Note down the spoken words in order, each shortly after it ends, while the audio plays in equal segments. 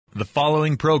The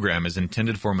following program is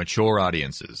intended for mature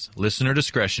audiences. Listener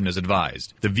discretion is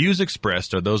advised. The views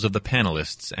expressed are those of the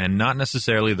panelists and not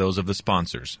necessarily those of the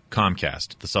sponsors.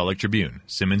 Comcast, the Salt Lake Tribune,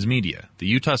 Simmons Media, the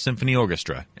Utah Symphony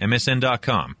Orchestra,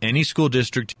 MSN.com, any school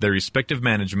district, their respective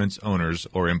managements, owners,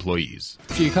 or employees.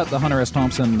 So you cut the Hunter S.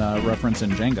 Thompson reference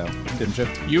in Django, didn't you?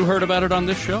 You heard about it on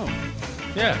this show.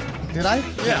 Yeah. Did I?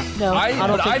 Yeah. No, I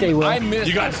don't think they will. I missed.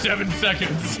 You got 7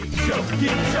 seconds.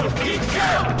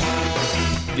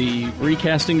 The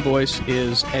recasting voice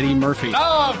is Eddie Murphy.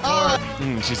 Oh, of course.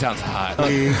 She sounds hot.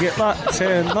 We get lots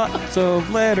and lots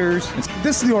of letters.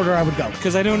 This is the order I would go.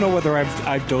 Because I don't know whether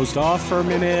I've dozed off for a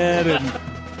minute. And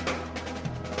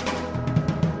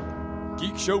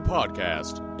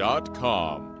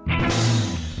GeekShowPodcast.com.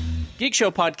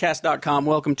 GeekShowPodcast.com.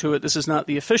 Welcome to it. This is not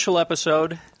the official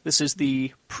episode. This is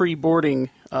the pre-boarding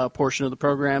portion of the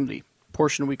program, the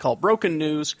portion we call Broken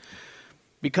News.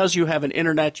 Because you have an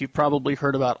internet, you've probably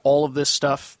heard about all of this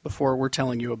stuff before we're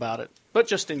telling you about it. But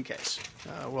just in case,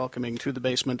 welcoming to the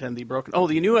basement and the broken... Oh,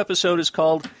 the new episode is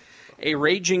called A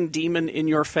Raging Demon in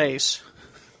Your Face.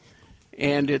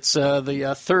 And it's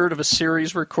the third of a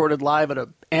series recorded live at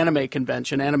an anime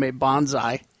convention, Anime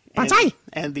Bonsai. Bonsai!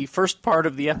 And the first part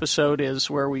of the episode is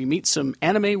where we meet some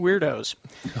anime weirdos.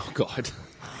 Oh, God.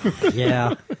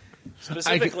 Yeah.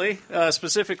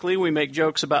 Specifically, we make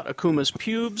jokes about Akuma's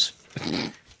pubes.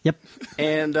 Yep.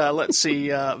 And let's see,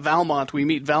 Valmont. We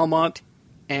meet Valmont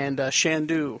and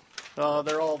Shandu.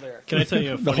 They're all there. Can I tell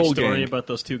you a funny whole story gang. about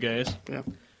those two guys? Yeah.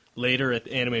 Later at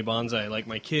Anime Bonsai, like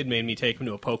my kid made me take him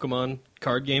to a Pokemon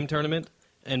card game tournament,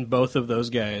 and both of those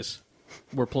guys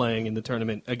were playing in the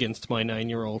tournament against my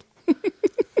 9-year-old.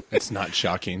 It's not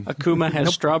shocking. Akuma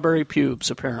has strawberry pubes,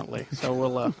 apparently. So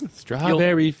we'll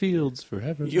Strawberry fields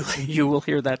forever. you will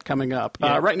hear that coming up.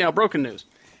 Yeah. Right now, broken news.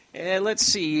 Let's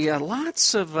see.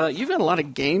 Lots of you've got a lot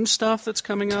of game stuff that's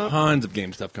coming up. Tons of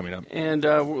game stuff coming up. And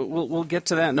we'll get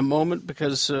to that in a moment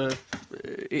because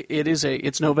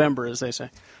it's November, as they say.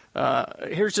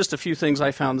 Here's just a few things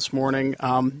I found this morning.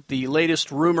 The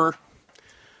latest rumor.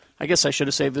 I guess I should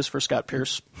have saved this for Scott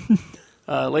Pierce.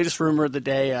 Latest rumor of the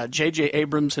day: J.J.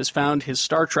 Abrams has found his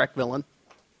Star Trek villain.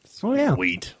 Oh, yeah.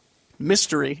 Sweet.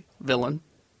 Mystery villain.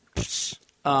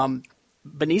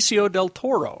 Benicio del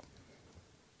Toro.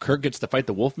 Kirk gets to fight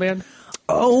the Wolfman?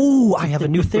 Oh, I have a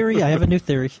new theory.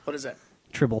 What is that?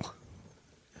 Tribble.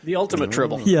 The ultimate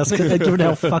Tribble. Yes, given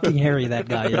how fucking hairy that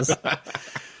guy is.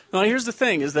 Well, here's the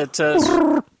thing: is that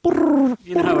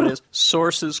you know how it is.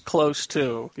 Sources close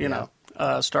to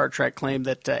Star Trek claim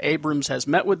that Abrams has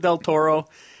met with Del Toro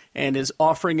and is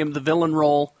offering him the villain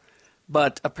role,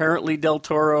 but apparently Del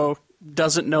Toro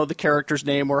doesn't know the character's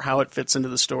name or how it fits into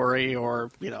the story,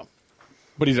 or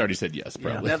But he's already said yes,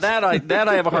 Yeah. probably. Now that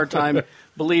I have a hard time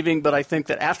believing, but I think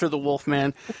that after the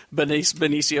Wolfman,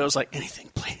 Benicio's like,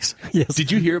 anything, please. Yes.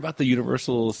 Did you hear about the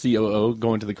Universal COO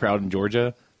going to the crowd in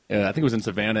Georgia? I think it was in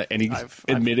Savannah, and he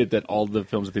admitted that all the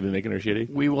films that they've been making are shitty.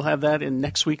 We will have that in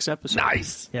next week's episode.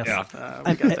 Nice. Yes. Yeah.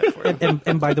 We got that for you.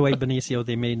 And by the way, Benicio,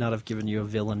 they may not have given you a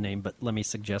villain name, but let me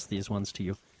suggest these ones to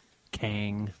you.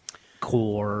 Kang,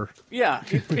 Kor. Yeah,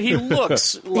 he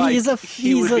looks like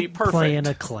he would be perfect. Playing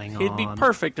a Klingon. He'd be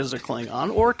perfect as a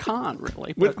Klingon, or Khan,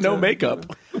 really. With but, no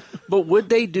makeup. But would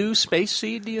they do Space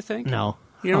Seed, do you think? No.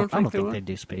 You don't I don't think they think would? they'd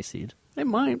do Space Seed. They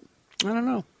might. I don't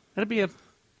know. That'd be a...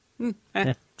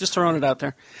 Yeah. Just throwing it out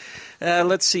there.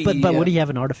 Let's see. But would he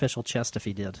have an artificial chest if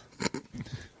he did?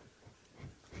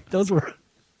 Those were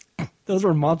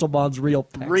Montalban's real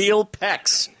pecs. Real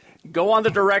pecs. Go on the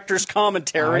director's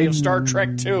commentary of Star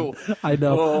Trek 2. I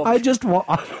know. Oh, I just want.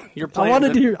 You're I playing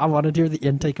wanted to hear. I wanted to hear the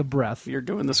intake of breath. You're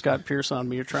doing the Scott Pierce on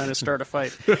me. You're trying to start a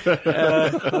fight.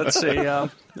 Let's see.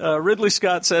 Ridley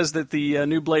Scott says that the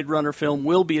new Blade Runner film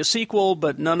will be a sequel,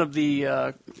 but none of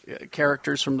the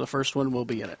characters from the first one will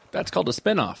be in it. That's called a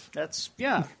spinoff.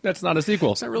 That's not a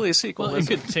sequel. It's not really a sequel. Well, is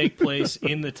it it? could take place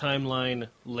in the timeline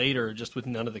later, just with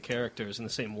none of the characters in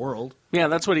the same world. Yeah,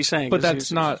 that's what he's saying. But 'cause that's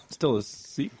he's- not still a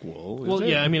sequel, is Well, it?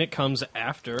 yeah, I mean, it comes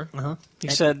after. He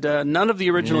said none of the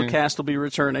original cast will be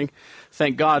returning.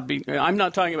 Thank God. I'm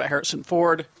not talking about Harrison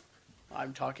Ford.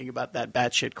 I'm talking about that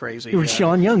batshit crazy.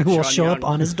 Sean Young, who will Sean show Young. up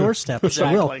on his doorstep.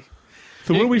 Exactly. So will.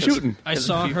 So what are we shooting? I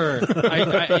saw her.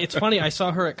 It's funny. I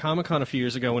saw her at Comic-Con a few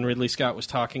years ago when Ridley Scott was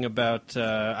talking about.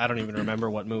 I don't even remember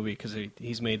what movie because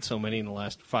he's made so many in the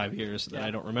last 5 years that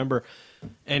I don't remember.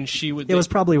 And she would. It was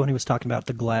probably when he was talking about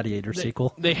the Gladiator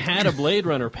sequel. They had a Blade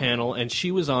Runner panel, and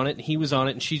she was on it, and he was on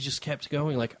it, and she just kept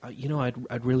going like,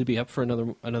 I'd really be up for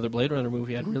another Blade Runner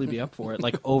movie. I'd really be up for it,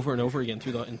 like over and over again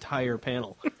through the entire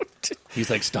panel. He's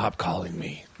like, stop calling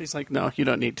me. He's like, no, you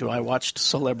don't need to. I watched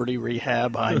Celebrity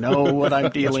Rehab. I know what I'm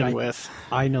dealing right. with.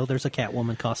 I know there's a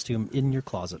Catwoman costume in your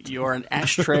closet. You're an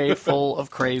ashtray full of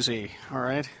crazy. All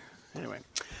right? Anyway.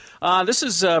 This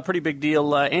is a pretty big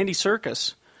deal. Andy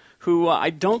Serkis, who I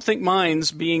don't think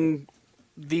minds being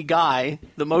the guy,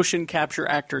 the motion capture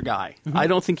actor guy. Mm-hmm. I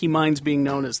don't think he minds being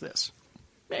known as this.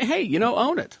 Hey,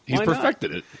 own it. He's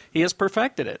perfected it. He has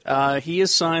perfected it. He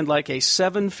has signed like a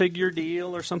 7-figure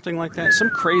deal or something like that. Some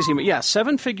crazy,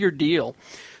 7-figure deal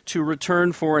to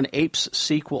return for an Apes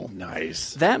sequel.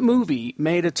 Nice. That movie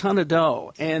made a ton of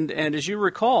dough, and as you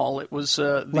recall, it was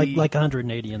like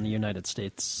 180 in the United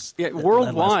States. Yeah,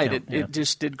 worldwide, it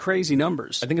just did crazy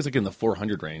numbers. I think it's like in the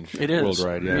 400 range. It is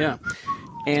worldwide. yeah.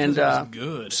 And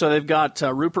good. So they've got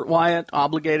Rupert Wyatt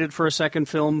obligated for a second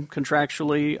film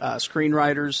contractually.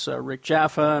 Screenwriters Rick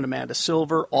Jaffa and Amanda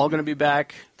Silver all going to be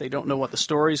back. They don't know what the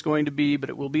story is going to be, but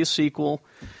it will be a sequel.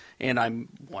 And I'm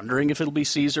wondering if it'll be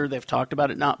Caesar. They've talked about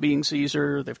it not being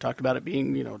Caesar. They've talked about it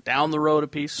being, down the road a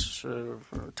piece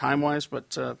time-wise.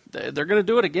 But they're going to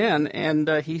do it again, and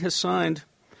he has signed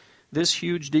this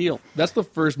huge deal. That's the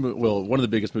first one of the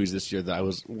biggest movies this year that I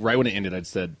was, right when it ended, I'd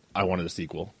said I wanted a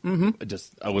sequel. Mm-hmm.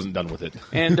 I wasn't done with it.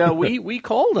 And we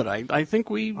called it. I think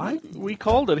we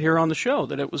called it here on the show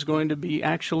that it was going to be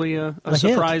actually a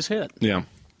surprise hit. Yeah.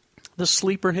 The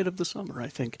sleeper hit of the summer, I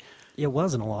think. It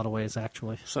was in a lot of ways,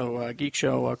 actually. So Geek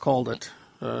Show called it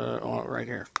right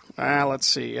here. Let's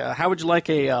see. How would you like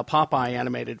a Popeye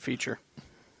animated feature?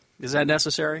 Is that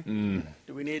necessary? Do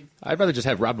we need? I'd rather just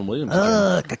have Robin Williams.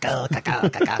 Yeah,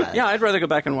 I'd rather go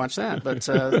back and watch that. But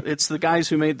it's the guys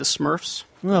who made the Smurfs.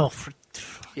 Oh,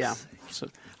 Yeah. So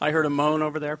I heard a moan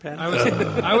over there, Pat.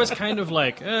 I was kind of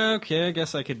like, okay, I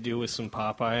guess I could do with some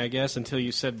Popeye, I guess, until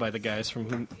you said by the guys who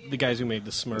made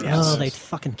the Smurfs. oh, they'd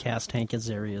fucking cast Hank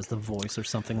Azaria as the voice or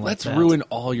something like Let's that. ruin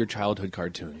all your childhood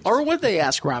cartoons. Or would they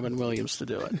ask Robin Williams to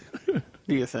do it?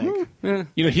 Do you think?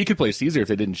 He could play Caesar if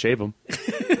they didn't shave him.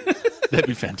 That'd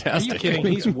be fantastic. Are you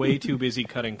kidding? He's way too busy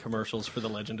cutting commercials for The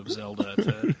Legend of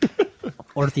Zelda.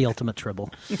 Or the Ultimate Tribble.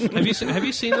 Have you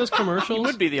seen those commercials? He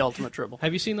would be the ultimate Tribble.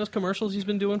 Have you seen those commercials he's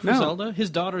been doing for No. Zelda? His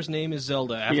daughter's name is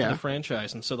Zelda after Yeah. the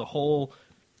franchise, and so the whole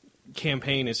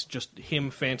campaign is just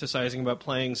him fantasizing about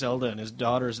playing Zelda, and his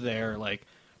daughter's there like,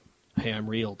 "Hey, I'm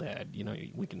real, Dad.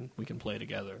 We can play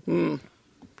together."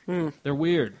 They're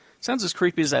weird. Sounds as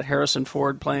creepy as that Harrison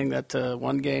Ford playing that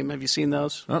one game. Have you seen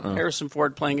those? Harrison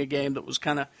Ford playing a game that was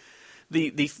kind of the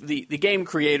game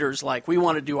creators like, we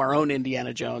want to do our own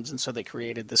Indiana Jones, and so they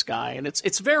created this guy, and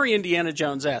it's very Indiana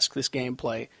Jones-esque, this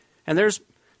gameplay. And there's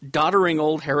doddering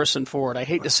old Harrison Ford. I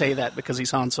hate to say that because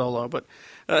he's Han Solo, but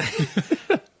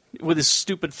with his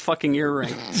stupid fucking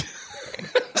earring,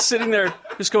 sitting there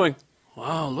just going,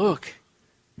 "Wow, look,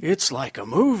 it's like a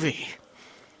movie.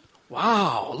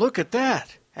 Wow, look at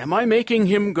that. Am I making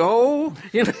him go?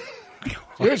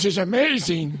 This is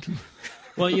amazing.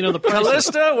 Well, the price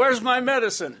Callista, where's my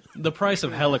medicine?" the price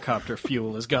of helicopter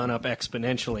fuel has gone up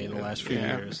exponentially in the last few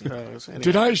years.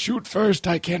 Did I shoot first?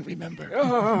 I can't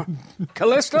remember.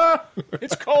 Callista,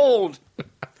 it's cold.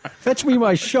 Fetch me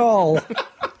my shawl.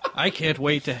 I can't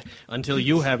wait until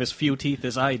you have as few teeth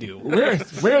as I do.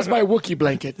 Where's my Wookiee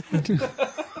blanket?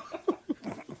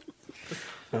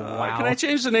 Wow. Can I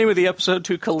change the name of the episode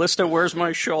to Callista, Where's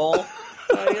My Shawl?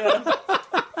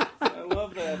 I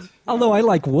love that. Although I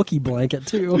like Wookiee blanket,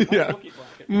 too. Yeah.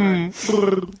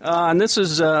 And this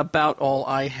is about all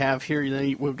I have here.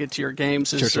 Then we'll get to your games.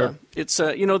 Sure. It's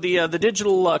the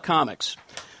digital comics.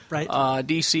 Right.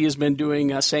 DC has been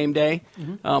doing same day.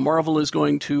 Mm-hmm. Marvel is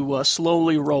going to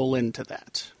slowly roll into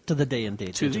that. To the day and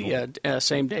date. To digital. the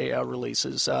same day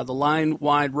releases. The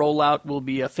line-wide rollout will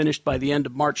be finished by the end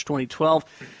of March 2012.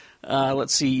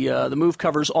 Let's see. The move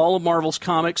covers all of Marvel's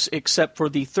comics except for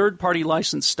the third-party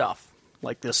licensed stuff,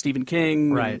 like the Stephen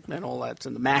King and all that,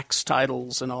 and the Max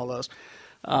titles and all those.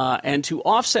 And to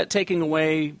offset taking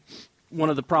away one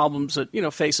of the problems that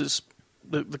faces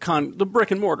the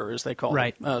brick and mortar, as they call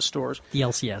it, stores. The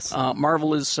LCS.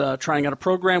 Marvel is trying out a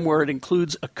program where it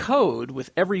includes a code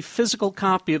with every physical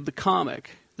copy of the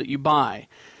comic that you buy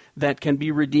that can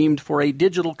be redeemed for a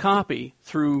digital copy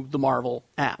through the Marvel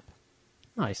app.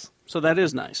 Nice. So that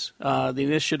is nice. The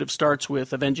initiative starts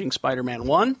with Avenging Spider-Man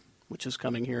 1, which is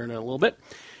coming here in a little bit.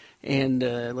 And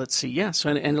let's see,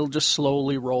 and it'll just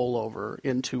slowly roll over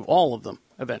into all of them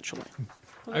eventually.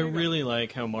 I really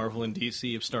like how Marvel and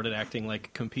DC have started acting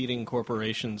like competing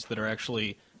corporations that are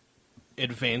actually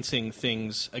advancing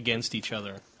things against each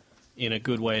other in a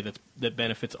good way that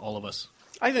benefits all of us.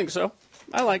 I think so.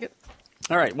 I like it.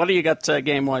 All right, what do you got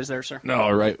game-wise there, sir? No,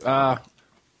 all right.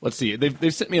 Let's see.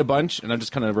 They've sent me a bunch, and I'm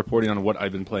just kind of reporting on what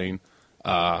I've been playing.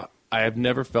 I have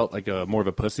never felt like more of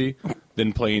a pussy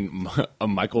than playing a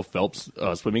Michael Phelps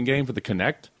swimming game for the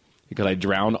Kinect because I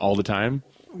drown all the time.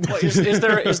 Well, is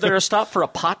there a stop for a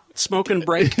pot smoking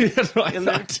break That's what I in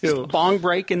there? thought too. Bong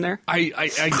break in there? I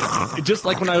just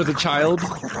like when I was a child,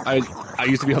 I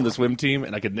used to be on the swim team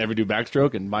and I could never do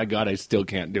backstroke, and my God, I still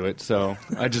can't do it. So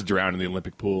I just drown in the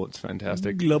Olympic pool. It's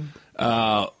fantastic.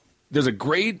 There's a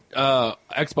great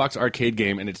Xbox arcade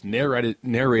game, and it's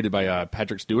narrated by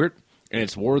Patrick Stewart, and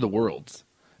it's War of the Worlds.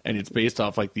 And it's based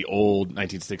off like the old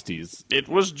 1960s. It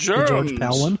was George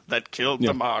Pell one? that killed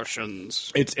the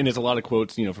Martians. It's a lot of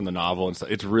quotes, from the novel and stuff.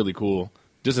 It's really cool.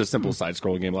 Just a simple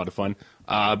side-scrolling game, a lot of fun.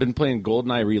 I've been playing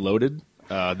GoldenEye Reloaded.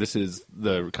 This is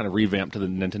the kind of revamp to the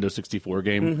Nintendo 64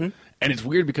 game, and it's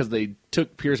weird because they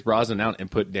took Pierce Brosnan out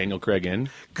and put Daniel Craig in.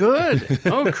 Good.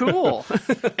 Oh, cool.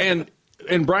 And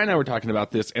Brian and I were talking about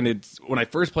this, and it's when I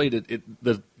first played it,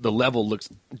 the level looks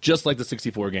just like the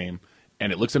 64 game.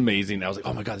 And it looks amazing. I was like,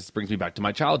 oh my God, this brings me back to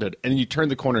my childhood. And then you turn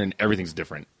the corner and everything's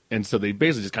different. And so they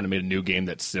basically just kind of made a new game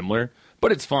that's similar.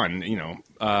 But it's fun,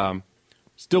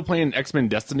 Still playing X-Men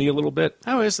Destiny a little bit.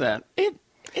 How is that?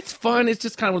 It's fun. It's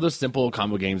just kind of one of those simple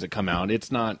combo games that come out.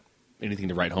 It's not anything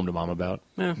to write home to mom about.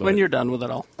 Yeah, when you're done with it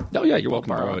all. Oh, yeah, you're welcome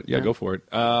to borrow it. Yeah, go for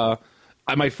it.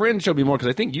 My friend showed me more because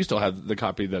I think you still have the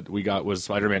copy that we got was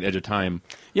Spider-Man Edge of Time.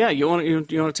 Yeah, you want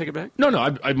to take it back? No,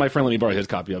 my friend let me borrow his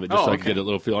copy of it just so I could get a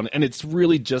little feel on it. And it's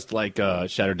really just like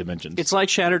Shattered Dimensions. It's like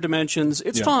Shattered Dimensions.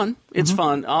 It's fun. It's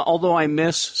fun. Although I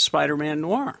miss Spider-Man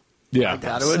Noir. Yeah, I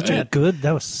got to admit.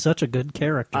 That was such a good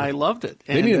character. I loved it.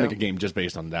 They need to make a game just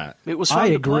based on that. It was fun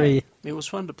to play. It was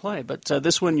fun to play. But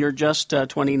this one, you're just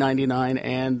 $20.99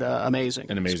 and amazing.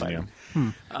 And amazing, Spider.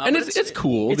 And it's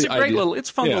cool. It's a great it's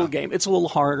fun little game. It's a little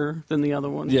harder than the other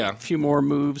one. Yeah. A few more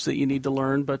moves that you need to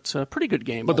learn, but pretty good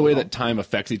game. But the way that time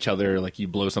affects each other, like you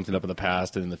blow something up in the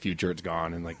past and in the future it's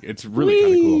gone, and like it's really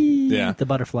kind of cool. Yeah. The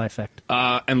butterfly effect.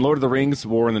 And Lord of the Rings,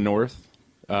 War in the North.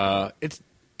 It's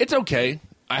okay.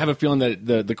 I have a feeling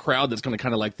that the crowd that's going to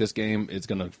kind of like this game is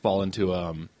going to fall into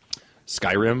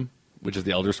Skyrim, which is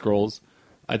the Elder Scrolls.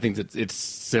 I think that it's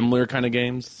similar kind of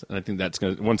games, and I think that's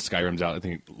going to once Skyrim's out, I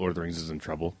think Lord of the Rings is in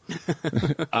trouble.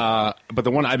 But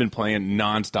the one I've been playing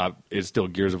nonstop is still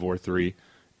Gears of War 3,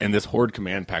 and this Horde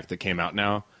Command Pack that came out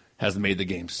now has made the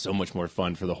game so much more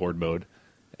fun for the Horde mode,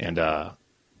 and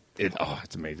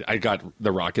it's amazing. I got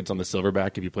the rockets on the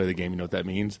silverback. If you play the game, you know what that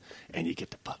means, and you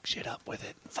get to fuck shit up with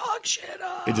it. Fuck shit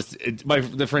up.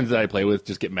 The friends that I play with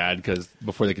just get mad because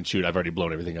before they can shoot, I've already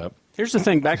blown everything up. Here's the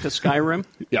thing. Back to Skyrim.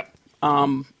 Yep.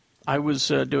 I was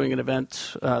doing an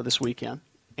event this weekend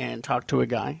and talked to a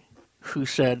guy who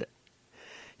said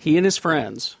he and his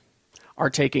friends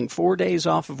are taking 4 days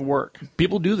off of work.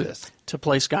 People do this to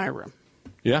play Skyrim.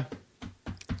 Yeah.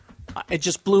 It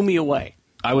just blew me away.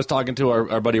 I was talking to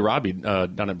our buddy Robbie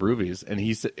down at Broovies, and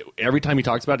he said every time he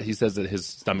talks about it, he says that his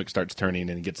stomach starts turning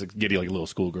and he gets giddy like a little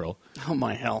schoolgirl. Oh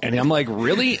my hell! And I'm like,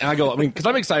 really? And I go, because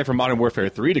I'm excited for Modern Warfare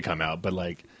 3 to come out, but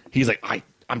like, he's like,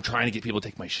 I'm trying to get people to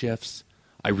take my shifts.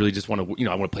 I really just want to,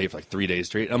 I want to play it for like 3 days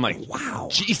straight. And I'm like, wow,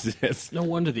 Jesus! No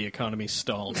wonder the economy's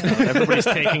stalled. Everybody's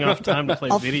taking off time to play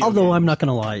video. Although games. I'm not going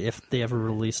to lie, if they ever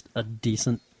released a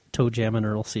decent Toe Jam and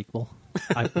Earl sequel.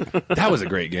 That was a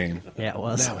great game. Yeah, it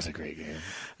was. That was a great game.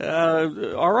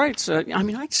 All right. So,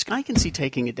 I can see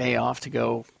taking a day off to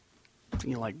go,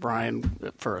 like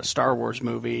Brian, for a Star Wars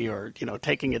movie or,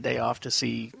 taking a day off to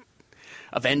see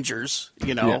Avengers.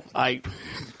 Yeah.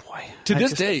 To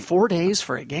this day, 4 days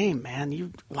for a game,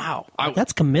 man. Wow.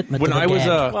 That's commitment. When to the I was,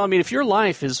 gag. if your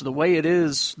life is the way it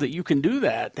is that you can do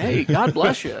that, hey, God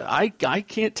bless you. I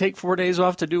can't take 4 days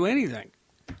off to do anything.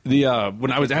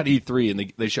 When I was at E3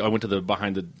 and they show, I went to the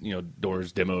behind the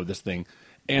doors demo of this thing,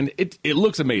 and it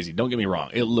looks amazing. Don't get me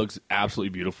wrong, it looks absolutely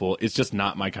beautiful. It's just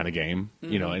not my kind of game,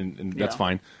 and that's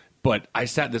fine. But I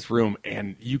sat in this room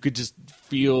and you could just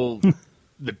feel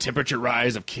the temperature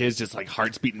rise of kids, just like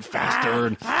hearts beating faster,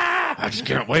 and I just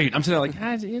can't wait. I'm sitting there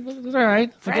like, it looks all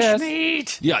right, fresh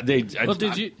meat. Yeah,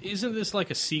 isn't this like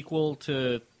a sequel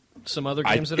to some other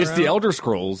games that are It's out? the Elder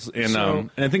Scrolls, and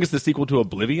I think it's the sequel to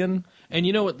Oblivion. And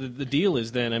you know what the deal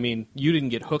is then? You didn't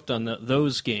get hooked on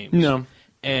those games. No.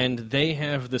 And they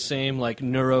have the same,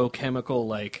 neurochemical,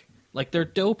 like they're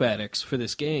dope addicts for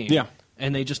this game. Yeah.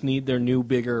 And they just need their new,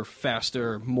 bigger,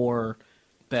 faster, more,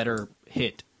 better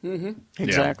hit. Mm-hmm.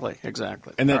 Exactly.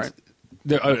 And that's...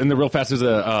 And the real fast is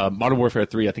Modern Warfare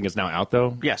 3, I think, is now out,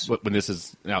 though. Yes. When this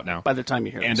is out now. By the time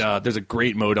you hear this. And there's a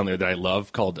great mode on there that I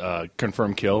love called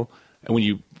Confirm Kill. And when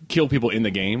you kill people in the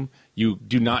game, you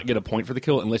do not get a point for the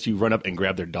kill unless you run up and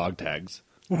grab their dog tags.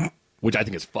 Which I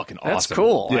think is fucking awesome. That's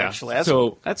cool, actually.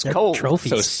 That's cold. Trophies.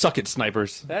 So suck it,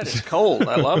 snipers. That is cold.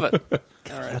 I love it.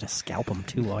 Gotta scalp them,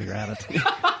 too, while you're at it.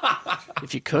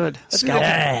 If you could.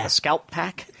 A scalp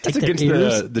pack. It's Take their against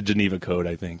ears. the Geneva Code,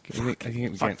 I think. I think we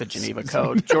Fuck can't- the Geneva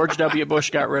Code. George W.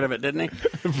 Bush got rid of it, didn't he?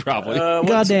 Probably.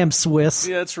 Goddamn Swiss.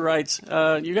 Yeah, that's right.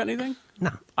 You got anything?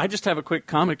 No. I just have a quick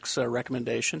comics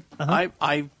recommendation.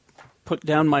 I put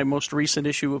down my most recent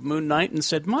issue of Moon Knight and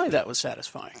said, "My, that was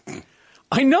satisfying."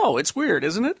 I know, it's weird,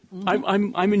 isn't it?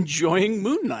 I'm enjoying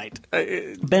Moon Knight.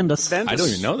 Bendis. I don't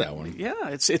even know that one. Yeah,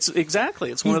 it's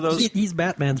exactly. It's one of those. He's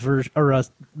Batman's version, or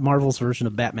Marvel's version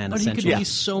of Batman, But he could essentially. be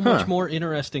so much more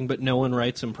interesting, but no one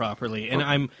writes him properly.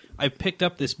 And I picked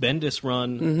up this Bendis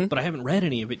run, but I haven't read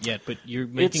any of it yet. But you're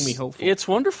making me hopeful. It's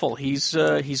wonderful. He's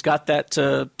got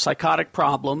that psychotic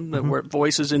problem that where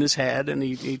voices in his head, and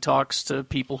he talks to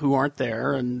people who aren't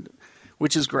there, and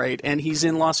which is great. And he's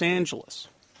in Los Angeles.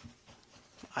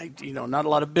 Not a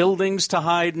lot of buildings to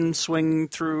hide and swing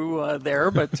through there,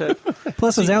 but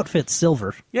Plus, his outfit's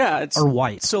silver. yeah, it's Or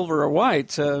white. silver or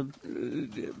white.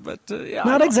 But yeah,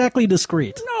 Not exactly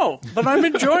discreet. No, but I'm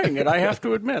enjoying it. I have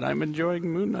to admit, I'm enjoying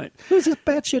Moon Knight. Who's this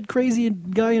batshit crazy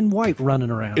guy in white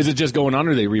running around? Is it just going on,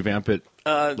 or they revamp it?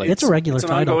 It's a regular It's an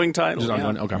title. ongoing title. Just yeah.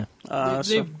 ongoing? Okay.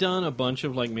 They've done a bunch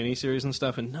of miniseries and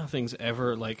stuff, and nothing's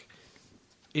ever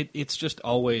It's just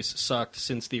always sucked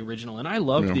since the original, and I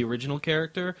loved the original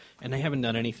character, and they haven't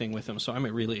done anything with him. So I'm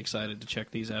really excited to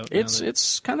check these out.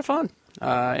 It's kind of fun.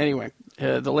 Anyway,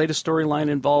 the latest storyline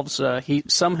involves he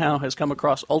somehow has come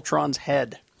across Ultron's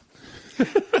head.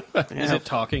 Is it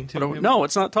talking to him? No,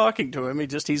 it's not talking to him.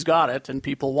 He's got it, and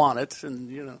people want it,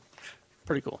 and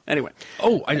pretty cool. Anyway,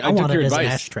 Oh, I I took want your it as an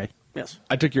advice. ashtray. yes,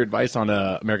 I took your advice on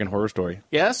American Horror Story.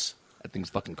 yes, That thing's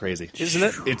fucking crazy. isn't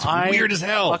it? It's I weird as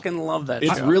hell. Fucking love that.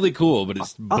 It's show. really cool, but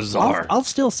it's bizarre. I'll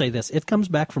still say this. It comes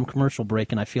back from commercial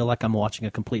break, and I feel like I'm watching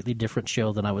a completely different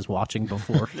show than I was watching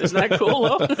before. Isn't that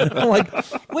cool? Though? I'm like,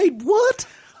 wait, what?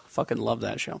 Fucking love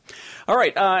that show. All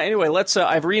right. Anyway, let's.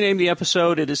 I've renamed the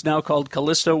episode. It is now called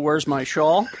Callisto, Where's My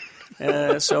Shawl?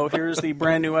 So here's the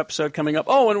brand new episode coming up.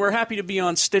 Oh, and we're happy to be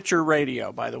on Stitcher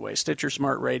Radio, by the way, Stitcher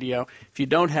Smart Radio. If you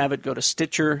don't have it, go to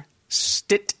Stitcher.com,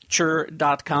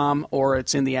 or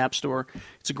it's in the App Store.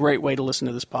 It's a great way to listen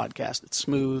to this podcast. It's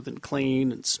smooth and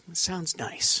clean, and it sounds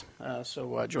nice.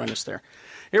 So join us there.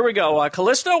 Here we go.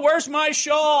 Callisto, Where's My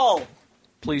Shawl?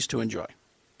 Please to enjoy.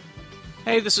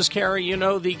 Hey, this is Carrie.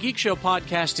 The Geek Show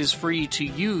podcast is free to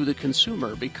you, the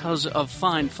consumer, because of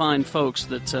fine folks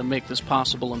that make this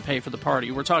possible and pay for the party.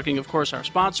 We're talking, of course, our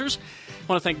sponsors. I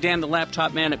want to thank Dan, the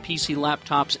laptop man at PC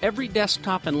Laptops. Every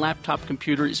desktop and laptop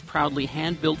computer is proudly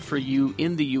hand-built for you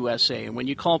in the USA. And when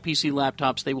you call PC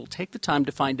Laptops, they will take the time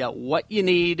to find out what you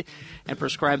need and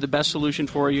prescribe the best solution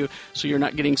for you, so you're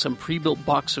not getting some pre-built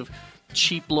box of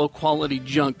cheap, low-quality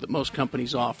junk that most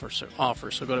companies offer. So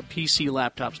go to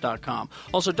PCLaptops.com.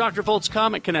 Also, Dr. Volt's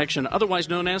Comic Connection, otherwise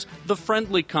known as the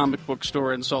Friendly Comic Book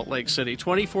Store in Salt Lake City,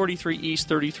 2043 East,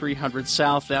 3300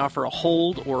 South. They offer a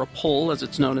hold or a pull, as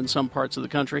it's known in some parts of the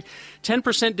country.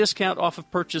 10% discount off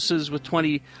of purchases with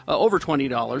over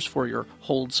 $20 for your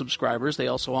hold subscribers. They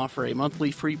also offer a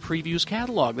monthly free previews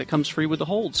catalog that comes free with the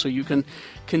hold, so you can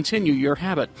continue your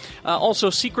habit. Also,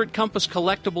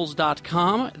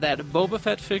 SecretCompassCollectibles.com, that Boba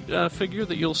Fett figure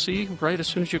that you'll see right as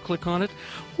soon as you click on it.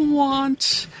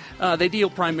 They deal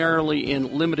primarily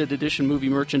in limited edition movie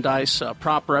merchandise,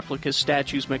 prop replicas,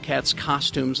 statues, maquettes,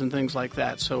 costumes, and things like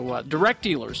that. So direct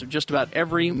dealers of just about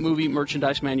every movie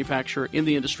merchandise manufacturer in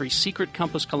the industry,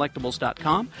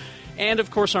 SecretCompassCollectibles.com. And,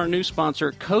 of course, our new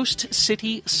sponsor,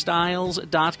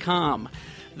 CoastCityStyles.com.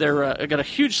 They're got a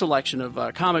huge selection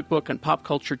of comic book and pop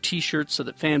culture T-shirts so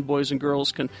that fanboys and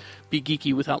girls can be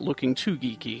geeky without looking too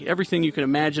geeky. Everything you can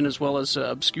imagine, as well as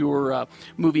obscure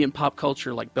movie and pop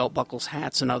culture like belt buckles,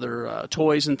 hats, and other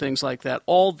toys and things like that.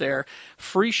 All there.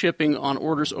 Free shipping on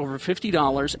orders over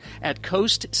 $50 at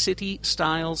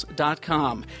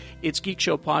CoastCityStyles.com. It's Geek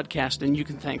Show Podcast, and you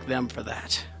can thank them for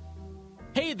that.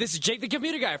 Hey, this is Jake the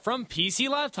Computer Guy from PC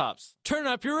Laptops. Turn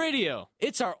up your radio.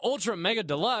 It's our Ultra Mega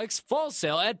Deluxe fall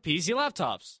sale at PC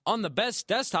Laptops on the best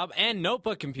desktop and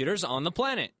notebook computers on the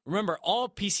planet. Remember, all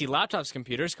PC Laptops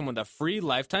computers come with a free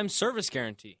lifetime service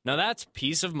guarantee. Now that's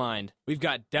peace of mind. We've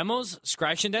got demos,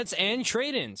 scratch and dents, and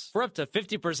trade-ins for up to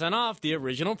 50% off the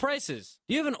original prices.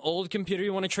 Do you have an old computer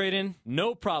you want to trade in?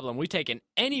 No problem. We take in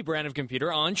any brand of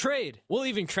computer on trade. We'll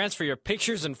even transfer your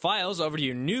pictures and files over to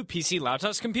your new PC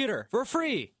Laptops computer for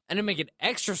free. And to make it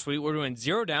extra sweet, we're doing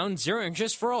 0 down, 0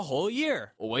 interest for a whole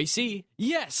year. OIC.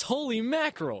 Yes, holy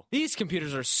mackerel. These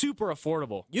computers are super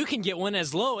affordable. You can get one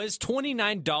as low as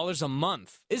 $29 a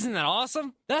month. Isn't that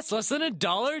awesome? That's less than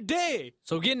 $1 a day.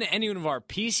 So get into any one of our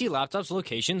PC Laptops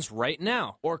locations right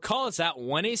now. Or call us at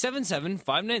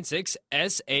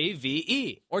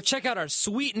 1-877-596-SAVE. Or check out our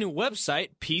sweet new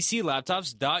website,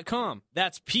 PCLaptops.com.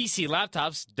 That's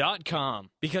PCLaptops.com.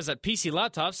 Because at PC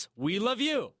Laptops, we love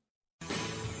you.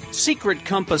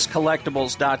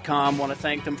 SecretCompassCollectibles.com. Want to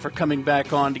thank them for coming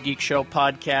back on to Geek Show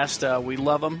Podcast. We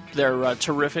love them. They're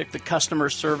terrific. The customer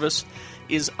service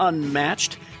is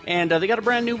unmatched. And they got a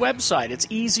brand new website. It's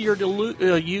easier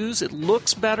to use. It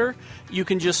looks better. You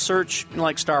can just search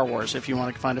like Star Wars if you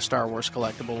want to find a Star Wars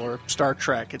collectible or Star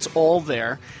Trek. It's all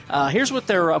there. Here's what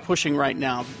they're pushing right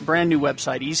now. Brand new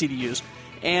website, easy to use.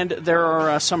 And there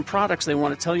are some products they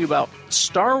want to tell you about.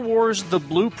 Star Wars The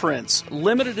Blueprints,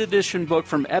 limited edition book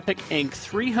from Epic Inc.,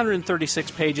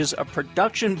 336 pages of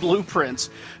production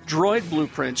blueprints, droid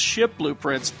blueprints, ship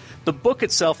blueprints. The book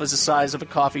itself is the size of a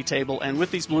coffee table, and with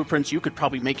these blueprints, you could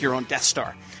probably make your own Death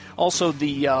Star. Also,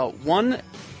 the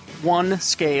 1/1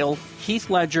 scale Heath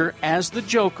Ledger as the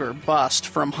Joker bust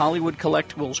from Hollywood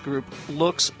Collectibles Group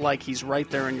looks like he's right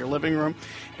there in your living room.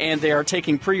 And they are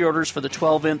taking pre-orders for the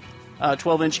 12-inch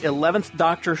 11th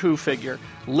Doctor Who figure,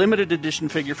 limited edition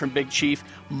figure from Big Chief.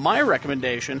 My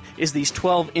recommendation is these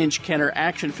 12-inch Kenner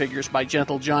action figures by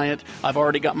Gentle Giant. I've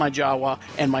already got my Jawa,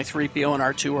 and my 3PO and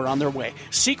R2 are on their way.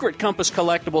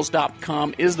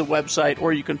 SecretCompassCollectibles.com is the website,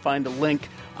 or you can find a link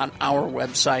on our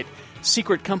website,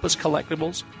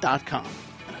 SecretCompassCollectibles.com.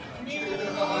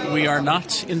 We are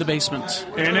not in the basement.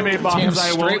 Anime bombs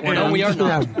I won't. No, we are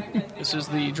not. This is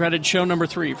the dreaded show number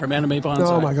 3 from Anime Bonsai.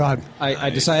 Oh, my God. I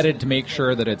decided to make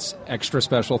sure that it's extra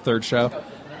special third show.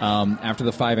 After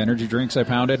the 5 energy drinks I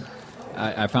pounded,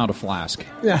 I found a flask.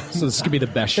 Yeah. So this could be the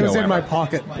best show It was in ever. my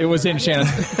pocket. It was in Shannon's.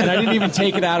 And I didn't even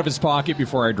take it out of his pocket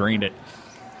before I drained it.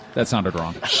 That sounded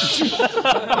wrong.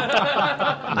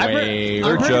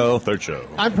 Third show.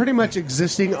 I'm pretty much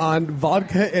existing on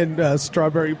vodka and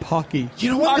strawberry Pocky.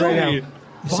 You know what? Right now.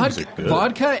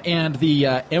 Vodka and the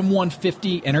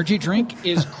M150 energy drink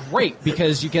is great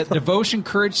because you get devotion,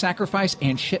 courage, sacrifice,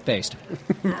 and shit-faced.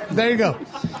 There you go.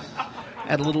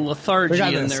 Add a little We lethargy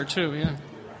got in this. there, too, yeah.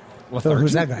 So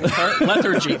who's that guy?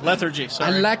 Lethargy,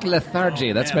 sorry. I like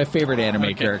lethargy. That's my favorite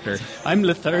anime character. I'm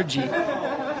lethargy.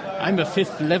 I'm a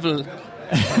 5th level.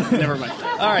 Never mind.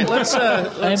 All right, let's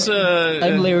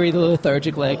I'm Larry the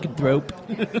lethargic lycanthrope.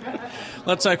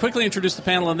 let's quickly introduce the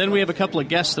panel, and then we have a couple of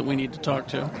guests that we need to talk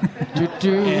to.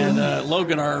 And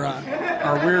Logan, our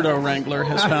weirdo wrangler,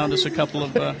 has found us a couple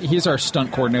of. He's our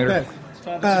stunt coordinator.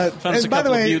 Found us a And by the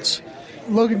couple of way, buttes.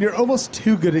 Logan, you're almost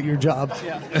too good at your job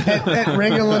at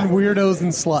wrangling weirdos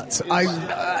and sluts.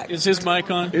 Is his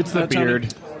mic on? It's the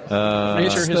beard. Are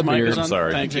you sure his mic is on?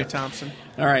 Sorry. Thank you, Thompson.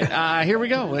 All right, here we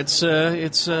go. It's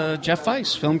Jeff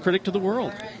Weiss, film critic to the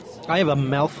world. I have a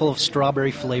mouthful of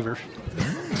strawberry flavor.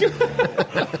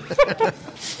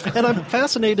 And I'm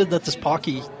fascinated that this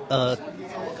Pocky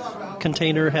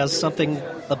container has something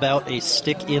about a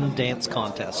stick-in dance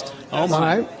contest. Oh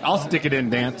my! I'll stick it in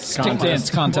dance. Stick dance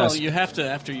contest. Well, you have to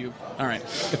after you. All right.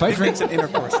 If I drink,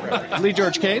 intercourse reference. Lee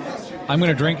George Cade. I'm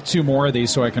going to drink 2 more of these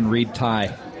so I can read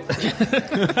Thai. It's going to be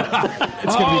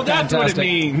That's fantastic. what it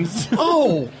means.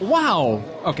 Oh, wow.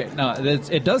 Okay, no,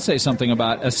 it does say something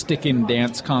about a stick-in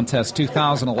dance contest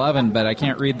 2011, but I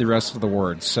can't read the rest of the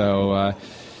words. So,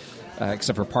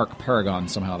 except for Park Paragon,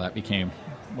 somehow that became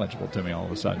legible to me all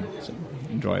of a sudden. So,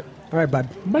 enjoy it. All right, bud.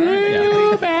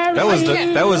 Yeah.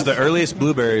 That was the earliest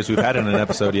blueberries we've had in an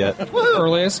episode yet.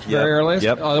 Earliest? Yep. Very earliest?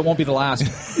 Yep. Oh, that won't be the last.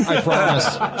 I promise.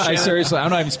 I seriously,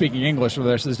 I'm not even speaking English for the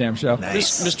rest of this damn show.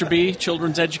 Mr. B,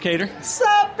 children's educator.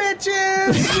 Sup,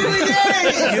 bitches?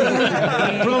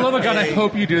 For the love of God, I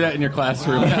hope you do that in your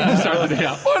classroom. Start the day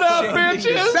out. What up,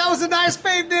 bitches? That was a nice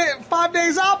 5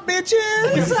 days off,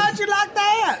 bitches. How'd you like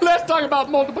that? Let's talk about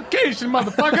multiplication,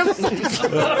 motherfuckers.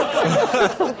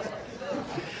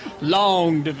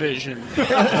 Long division.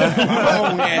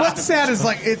 What's sad is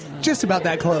like it's just about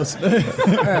that close.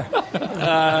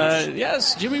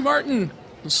 Yes, Jimmy Martin,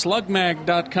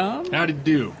 slugmag.com. Howdy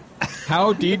do.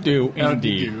 Howdy do,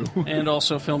 indeed. And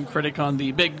also film critic on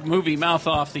the big movie Mouth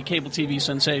Off, the cable TV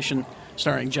sensation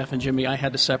starring Jeff and Jimmy. I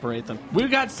had to separate them. We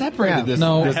got separated this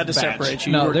No. this I had to batch. separate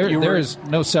you. No, You there were- is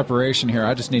no separation here.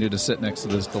 I just needed to sit next to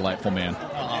this delightful man.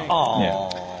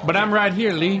 Yeah. But I'm right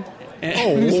here, Lee.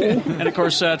 And of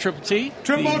course, Triple T.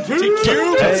 Triple the T.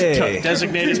 TQ Hey.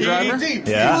 designated driver.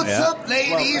 Yeah, What's yeah. up,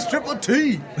 ladies? Triple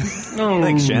T.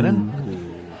 Thanks, Shannon.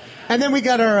 And then we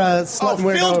got our slut and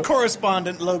weirdo. Field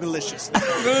correspondent, Logalicious.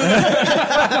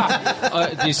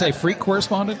 Do you say freak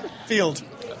correspondent? Field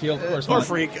correspondent. or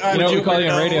freak. You know what we call you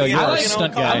on radio? You're a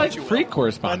stunt guy. I like freak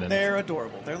correspondent. But they're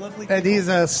adorable. They're lovely. And he's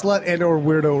a slut and or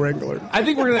weirdo wrangler. I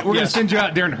think we're gonna send you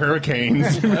out during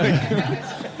hurricanes.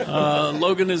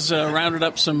 Logan has rounded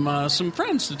up some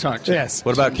friends to talk to. Yes.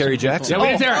 What about Kerry Jackson? Yeah, we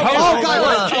didn't say her-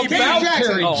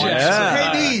 Kerry Jackson.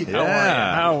 Yeah. KD.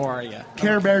 How are you?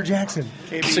 Care Bear Jackson.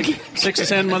 6 to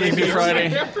 10 Monday through Friday.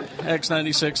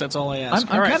 X96. That's all I ask.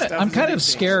 I'm kind of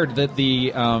scared that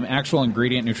the actual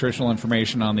ingredient nutritional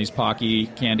information on these Pocky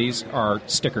candies are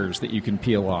stickers that you can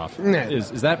peel off.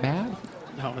 Is that bad?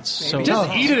 No, it's so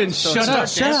Just eat it and shut up.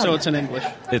 So it's in English.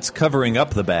 It's covering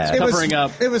up the bad. Covering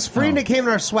up. It was free and it came in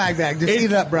our swag bag. Just eat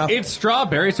it up, bro. It's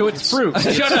strawberry, so it's fruit.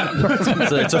 Shut up.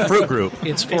 It's a fruit group.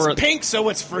 It's for It's pink, so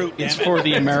it's fruit. it's for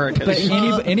the Americans.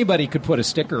 But anybody could put a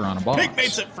sticker on a box. Pink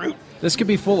makes it fruit. This could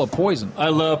be full of poison. I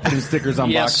love putting stickers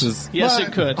on boxes. Yes,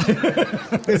 it could.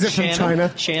 Is it from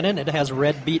China? Shannon, it has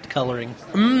red beet coloring.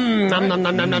 Logan,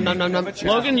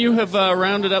 you have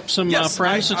rounded up some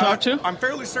friends to talk to? I'm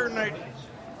fairly certain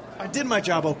I did my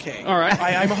job okay. All right.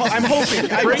 I'm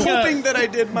hoping. I'm hoping that I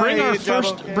did my job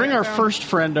okay. Bring our first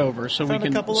friend over so we Found a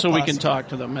can couple of talk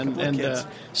to them and kids.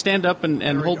 stand up and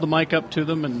hold the mic up to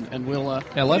them and we'll.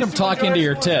 Yeah, let them talk into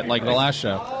your tit like the last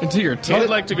show. Into your I'd tit.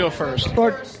 like to go first.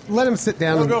 Or let them sit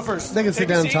down. We'll and go first. They can sit Take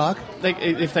a down and seat. talk.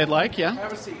 If they'd like,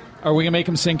 yeah. Are we going to make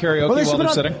them sing karaoke Well, they while should they're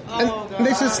put sitting? on, and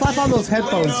they should slap on those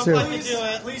headphones too.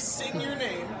 Please sing your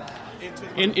name.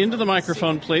 Into the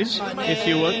microphone, please, if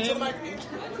you would.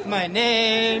 My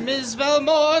name is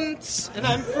Valmont, and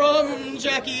I'm from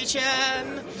Jackie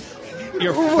Chan.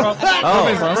 You're from.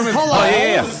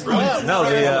 No,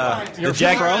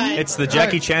 it's the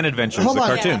Jackie Chan Adventures, Hold the on.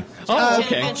 cartoon. Oh,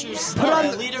 okay. Adventures, Put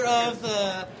on- leader of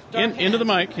the. Into the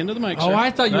mic, Oh, sir.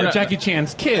 I thought you were Jackie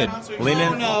Chan's kid. Lean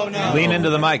in. No. Lean into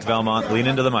the mic, Valmont. Lean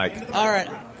into the mic. All right,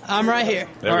 I'm right here.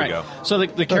 There All we right. go. So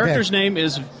the character's name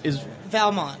is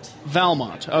Valmont.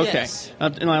 Valmont. Okay. Yes.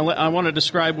 And I want to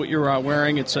describe what you're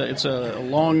wearing. It's a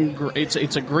long.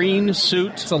 It's a green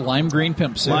suit. It's a lime green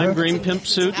pimp suit. Lime green pimp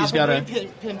suit. He's got a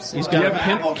Pimp suit. he's got a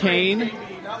pimp cane.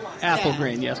 Apple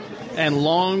green, yes, and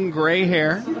long gray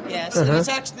hair. Yes, and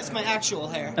that's my actual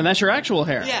hair. And that's your actual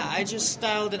hair. Yeah, I just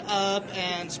styled it up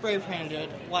and spray painted it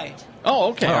white.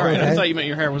 Oh, okay. All right. I thought you meant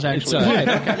your hair was actually white.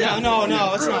 Okay. Yeah, no,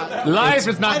 it's not. Life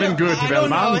has not been good to I don't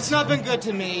know. Valmont. It's not been good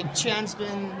to me. Chan's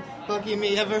been bugging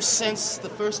me ever since the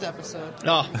first episode.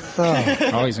 Oh.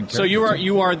 Always in So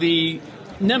you are the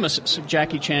nemesis of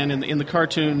Jackie Chan in the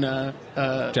cartoon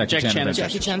Jackie Chan Adventures.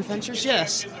 Jackie Chan Adventures,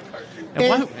 yes.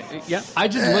 And yeah. I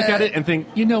just look at it and think,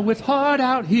 it's hard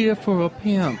out here for a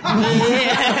pimp.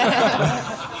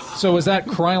 So was that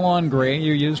Krylon gray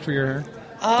you used for your hair?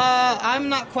 I'm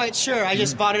not quite sure. I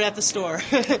just bought it at the store.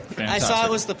 I saw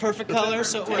it was the perfect color,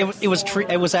 so it worked.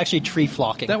 It was actually tree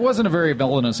flocking. That wasn't a very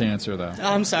villainous answer, though.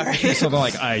 I'm sorry. Something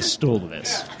like, I stole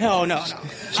this. No.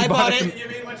 I bought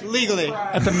it legally.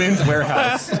 At the men's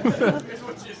warehouse.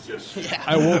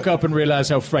 I woke up and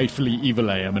realized how frightfully evil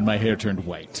I am, and my hair turned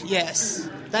white. Yes.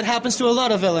 That happens to a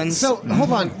lot of villains. So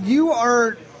hold on,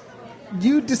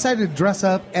 you decided to dress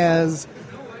up as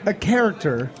a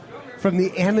character from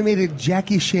the animated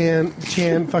Jackie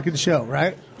Chan fucking show,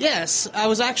 right? Yes, I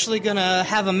was actually going to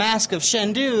have a mask of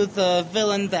Shendu, the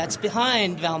villain that's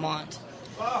behind Valmont.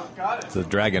 It's the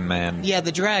Dragon Man. Yeah,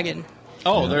 the dragon.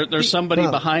 Oh, there's somebody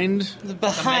behind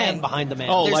Behind the man.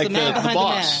 Oh, There's like the man behind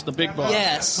boss, the the big boss.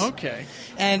 Yes. Okay.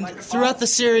 And throughout the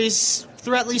series,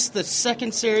 throughout at least the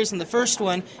second series and the first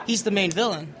one, he's the main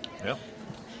villain. Yep.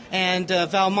 And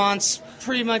Valmont's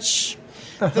pretty much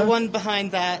the one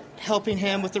behind that, helping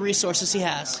him with the resources he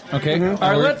has. Okay. Mm-hmm.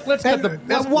 All right, let's get the.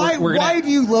 Now, why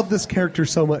do you love this character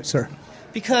so much, sir?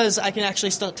 Because I can actually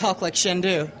still talk like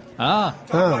Shendu. Talk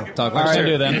like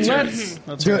Shendu then.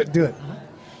 Let's Do it.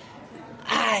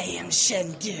 I am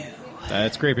Shendu.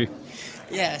 That's creepy.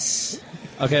 Yes.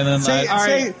 Okay, and then Say,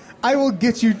 I will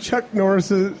get you Chuck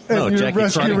Norris and your Jackie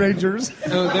Rescue Chan. Rangers.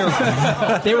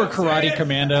 they were karate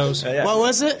commandos. What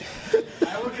was it?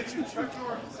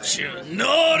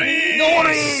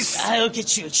 Norris! I'll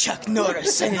get you Chuck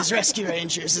Norris and his Rescue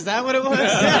Rangers. Is that what it was?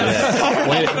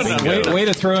 Way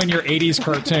to throw in your 80s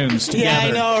cartoons together. Yeah,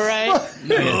 I know, right? Here's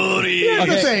the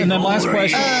Okay, thing. and then last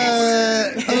question.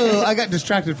 I got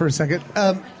distracted for a second.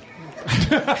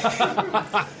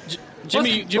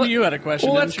 Jimmy, you had a question.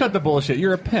 Well, didn't let's you? cut the bullshit.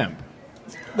 You're a pimp.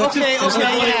 Okay,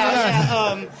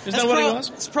 yeah. Is that what it was?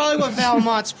 It's probably what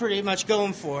Valmont's pretty much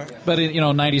going for. But in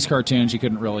 90s cartoons, you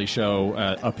couldn't really show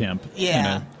a pimp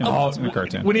Yeah. in a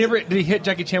cartoon. Did he hit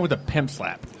Jackie Chan with a pimp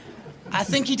slap? I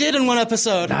think he did in one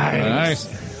episode. Nice.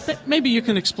 Maybe you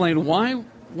can explain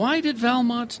why did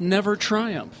Valmont never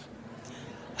triumph?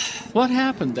 What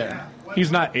happened there?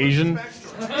 He's not Asian.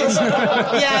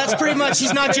 Yeah, it's pretty much.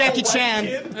 He's not Jackie Chan.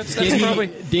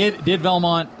 Did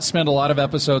Valmont spend a lot of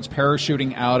episodes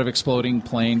parachuting out of exploding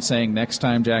planes saying, next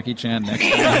time, Jackie Chan, next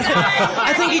time?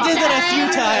 I think he did that a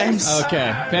few times.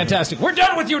 Okay, fantastic. We're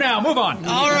done with you now. Move on.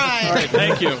 All right. All right,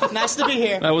 thank you. Nice to be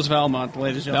here. That was Valmont,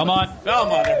 ladies and gentlemen.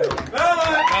 Valmont, everyone.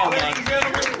 Valmont.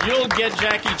 You'll get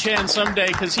Jackie Chan someday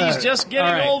because he's just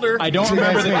getting older. I don't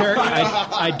remember the character.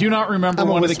 I do not remember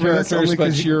one of the characters,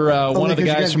 but you're one of the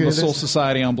guys from the Soul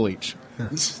Society on Bleach.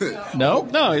 No?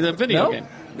 No, the video game.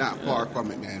 Not far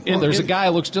from it, man. There's a guy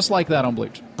who looks just like that on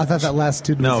Bleach. I thought that last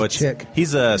dude was a chick.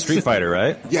 He's a Street Fighter,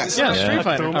 right? Yes. Yeah, Street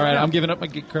Fighter. All right, I'm giving up my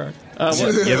geek card.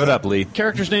 Give it up, Lee.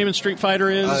 Character's name in Street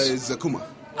Fighter is? Is Akuma.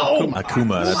 Oh,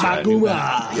 Akuma. That's right.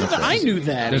 I knew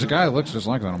that. There's a guy who looks just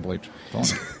like that on Bleach.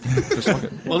 Just like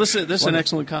it. Well, this is an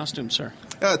excellent costume, sir.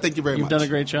 Thank you very much. You've done a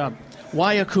great job.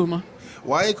 Why Akuma?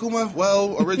 Why Akuma?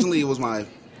 Well, originally it was my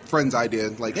friend's idea.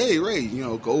 Like, hey, Ray,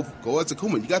 go as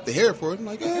Akuma. You got the hair for it. I'm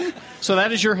like, hey. So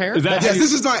that is your hair? Yes,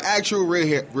 this is my actual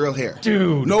real hair.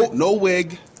 Dude. No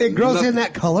wig. It grows in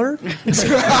that color?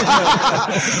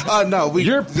 No,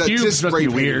 your pubes just must spray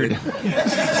be weird.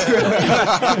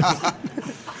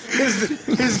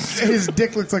 His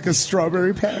dick looks like a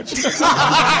strawberry patch.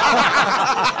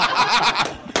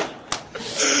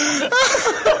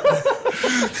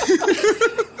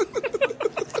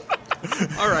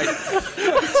 All right.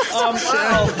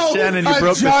 Shannon, you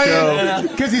broke the show.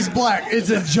 Because he's black. It's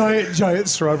a giant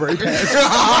strawberry patch.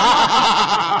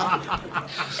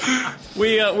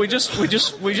 We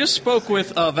just spoke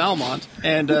with Valmont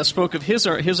and spoke of his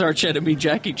arch enemy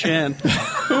Jackie Chan.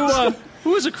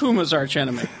 Who is Akuma's arch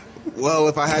enemy? Well,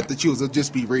 if I had to choose, it'd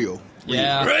just be Ryu.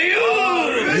 Yeah.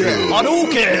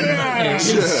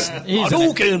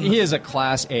 Hadouken! He is a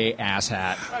Class A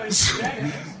asshat.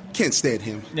 Can't stand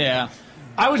him. Yeah.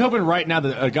 I was hoping right now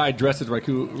that a guy dressed as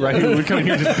Ryu would come in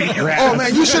here and just beat your ass. Oh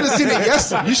man, you should have seen it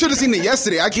yesterday. You should have seen it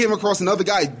yesterday. I came across another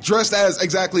guy dressed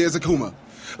exactly as Akuma.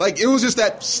 Like, it was just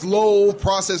that slow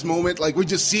process moment. Like, we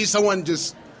just see someone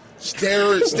just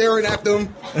staring at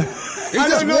them. He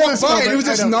just walked by and he was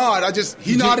just nod.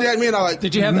 He nodded at me and I like.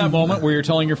 Did you have that moment where you're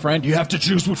telling your friend, you have to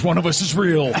choose which one of us is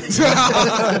real? No.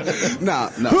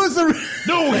 Who's the?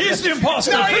 No, he's the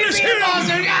imposter. Finish him!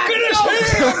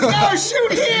 No,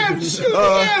 shoot him! Shoot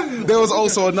him! There was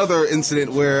also another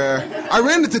incident where I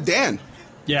ran into Dan.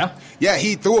 Yeah? Yeah,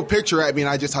 he threw a picture at me and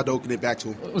I just Hadouken it back to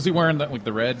him. Was he wearing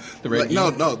the red?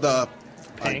 No, the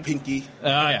pinky.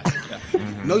 Yeah.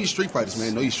 Know your Street Fighters,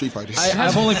 man. Know your Street Fighters.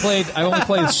 I've only played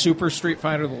Super Street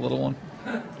Fighter, the little one,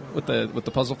 with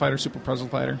the Puzzle Fighter, Super Puzzle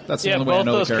Fighter. That's the only way I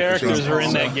know both the those characters are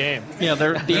in that game. Yeah,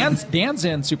 Dan's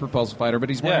in Super Puzzle Fighter, but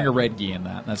he's wearing a red gi in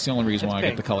that. That's the only reason why I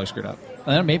get the color screwed up.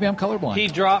 Maybe I'm colorblind. He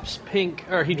drops pink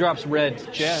or he drops red.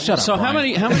 Shut up. So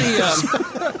Brian.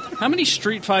 how many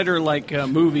Street Fighter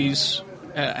movies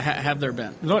have there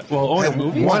been? Well, only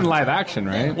movies? One live action,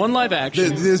 right? One live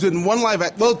action. There's been one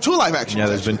two live actions. Yeah,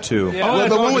 there's been two. Yeah.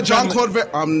 The one with Jean-Claude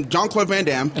Van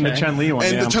Damme. And the Chun-Li one.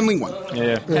 And the Chun-Li one.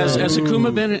 Yeah. Has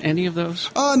Akuma been in any of those?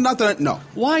 Not that, no.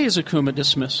 Why is Akuma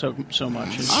dismissed so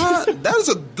much? That is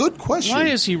a good question. Why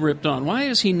is he ripped on? Why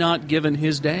is he not given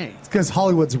his day? It's because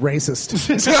Hollywood's racist.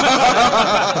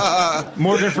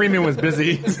 Morgan Freeman was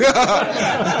busy.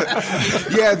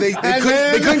 Yeah, they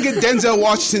couldn't get Denzel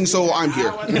Washington, so I'm here. All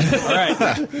right.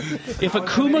 If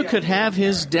Akuma could have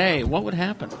his day, what would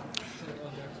happen?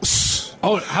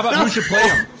 Oh, how about who should play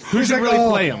him? Who should really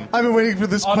play him? I've been waiting for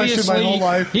this question my whole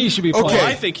life. He should be playing. Okay.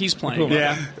 I think he's playing.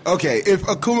 Yeah. Okay, if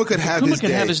Akuma could have his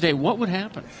day, have his day, what would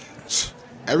happen?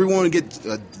 Everyone would get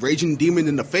a raging demon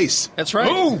in the face. That's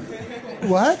right. Ooh.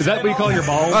 What? Is that what you call your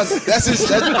balls? That's his.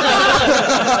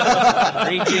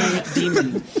 Raging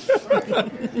demon.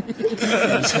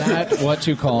 Is that what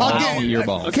you call your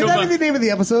balls? Can that be the name of the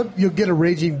episode? You'll get a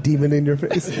raging demon in your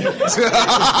face. All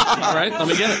right, let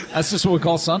me get it. That's just what we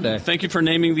call Sunday. Thank you for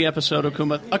naming the episode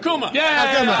Akuma. Akuma!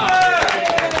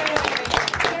 Yeah!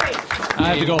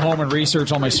 I have to go home and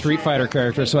research all my Street Fighter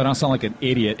characters so I don't sound like an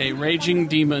idiot. A raging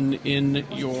demon in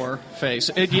your face.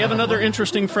 Do you have another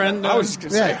interesting friend? I was just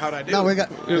going to say, how'd I do? No, we got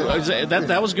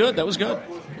that was good. That was good.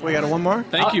 We got one more?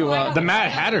 Thank you. The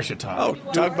Mad Hatter should talk. Oh,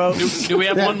 Tugboat. Do we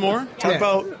have one more?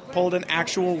 Tugboat pulled an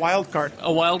actual wild card.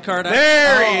 A wild card?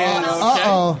 There he is.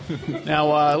 Uh-oh.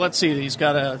 Now, let's see. He's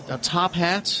got a top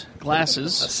hat,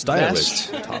 glasses, stylish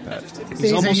vest. top hat.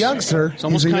 He's a youngster. He's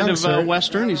almost kind of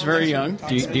Western. He's very young.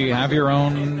 Do you have your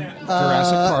own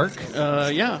Jurassic Park?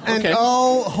 Yeah. And okay.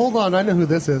 hold on. I know who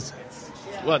this is.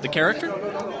 What, the character?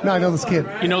 No, I know this kid.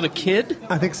 You know the kid?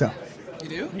 I think so. You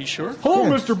do? Are you sure? Hello,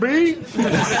 Mr. B.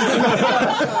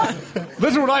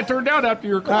 This is what I turned out after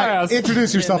your class. Right,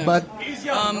 introduce yourself, bud.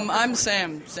 I'm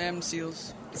Sam. Sam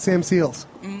Seals. Sam Seals.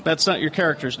 That's not your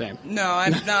character's name. No,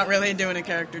 I'm not really doing a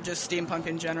character, just steampunk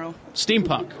in general.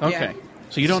 Steampunk. Okay. Yeah.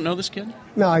 So you don't know this kid?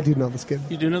 No, I do know this kid.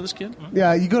 You do know this kid?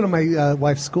 Yeah, you go to my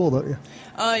wife's school, don't you?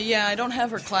 Yeah, I don't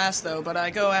have her class, though, but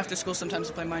I go after school sometimes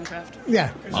to play Minecraft.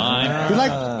 Yeah. You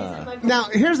like, now,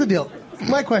 here's the deal.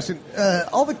 My question.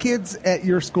 All the kids at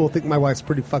your school think my wife's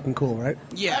pretty fucking cool, right?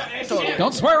 Yeah, totally.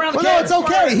 Don't swear around the Well, no, kids. it's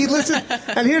okay. He listens.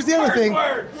 And here's the other thing.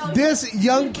 This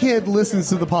young kid listens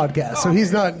to the podcast, so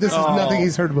he's not. This is nothing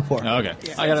he's heard before. Okay.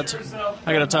 I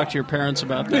gotta talk to your parents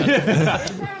about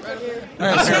that.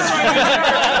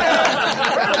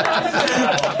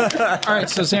 All right,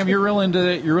 so Sam, you're real into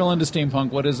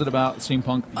steampunk. What is it about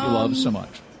steampunk that you love so much?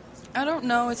 I don't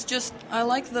know. It's just I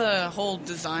like the whole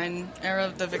design era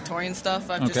of the Victorian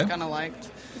stuff. I've just kind of liked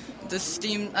the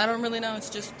steam. I don't really know. It's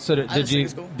just. So I just think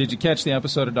it's cool. did you catch the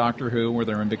episode of Doctor Who where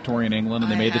they're in Victorian England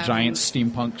and they made the giant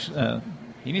steampunk?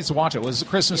 He needs to watch it. It was a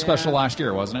Christmas special last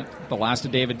year, wasn't it? The Last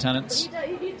of David Tennant's. He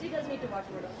does need to watch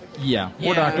it. Yeah,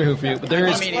 more Doctor Who for you. But there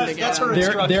is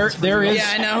there is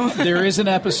Yeah, I know. there is an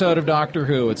episode of Doctor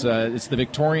Who. It's the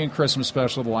Victorian Christmas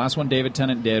special, the last one David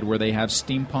Tennant did, where they have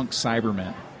steampunk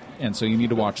Cybermen. And so you need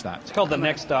to watch that. It's called The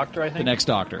Next Doctor, I think. The Next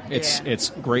Doctor.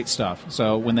 It's great stuff.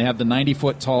 So when they have the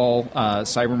 90-foot tall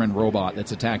Cyberman robot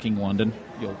that's attacking London,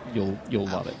 you'll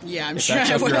love it. Yeah, I'm if sure that's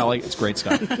I up your will. alley, it's great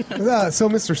stuff. So,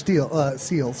 Mr.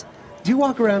 Seals, do you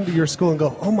walk around to your school and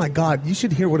go, "Oh my God, you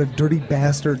should hear what a dirty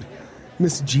bastard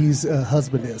Miss G's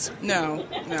husband is"? No.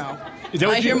 Is that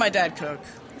what I you- hear my dad cook.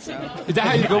 So. Is that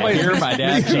how you go by hear my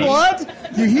dad? Gee. What?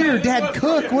 You hear your dad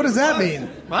cook? What does that mean?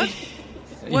 What?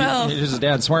 Well, His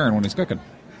dad swearing when he's cooking.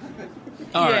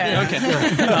 All right.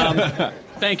 Yeah. Okay.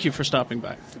 Thank you for stopping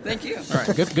by. Thank you. All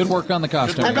right. Good work on the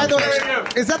costume. And by the way,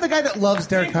 is that the guy that loves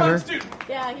Derek Hunter?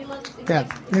 Yeah, he loves. Yeah,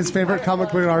 his favorite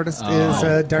comic book artist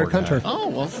is Derek Hunter. Oh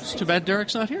well, it's too bad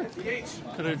Derek's not here.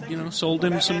 Could have sold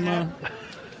him some and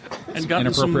gotten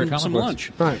Inappropriate comic some books.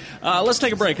 lunch. All right. Let's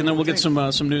take a break and then we'll get some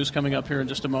news coming up here in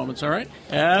just a moment. All right.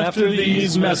 After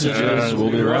these messages,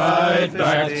 we'll be right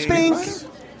back. Spink.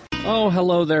 Oh,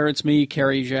 hello there. It's me,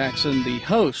 Kerry Jackson, the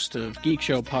host of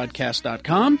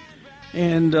GeekShowPodcast.com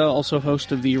and also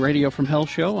host of the Radio from Hell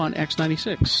show on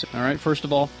X96. All right, first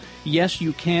of all, yes,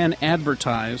 you can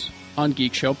advertise on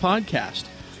Geek Show Podcast.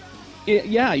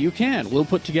 Yeah, you can. We'll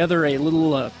put together a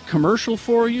little commercial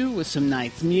for you with some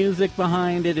nice music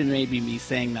behind it and maybe me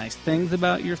saying nice things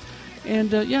about your...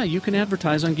 And, you can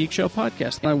advertise on Geek Show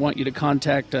Podcast. I want you to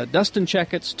contact Dustin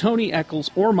Checketts, Tony Eccles,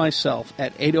 or myself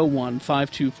at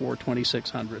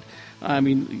 801-524-2600. I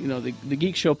mean, the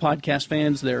Geek Show Podcast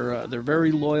fans, they're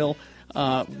very loyal.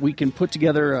 We can put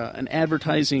together an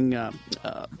advertising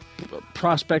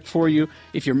prospect for you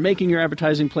if you're making your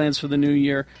advertising plans for the new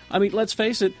year. I mean, let's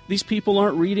face it, these people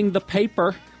aren't reading the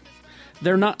paper.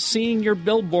 They're not seeing your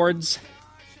billboards.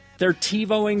 They're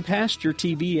TiVoing past your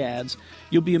TV ads.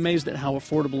 You'll be amazed at how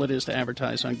affordable it is to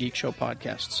advertise on Geek Show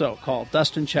Podcast. So call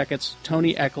Dustin Checketts,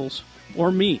 Tony Eccles,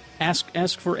 or me.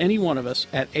 Ask for any one of us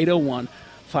at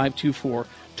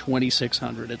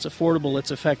 801-524-2600. It's affordable. It's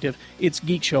effective. It's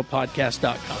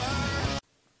GeekShowPodcast.com.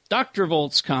 Dr.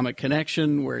 Volt's Comic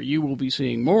Connection, where you will be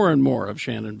seeing more and more of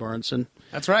Shannon Barneson.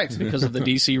 That's right. Because of the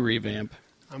DC revamp.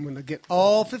 I'm going to get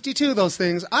all 52 of those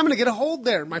things. I'm going to get a hold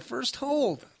there, my first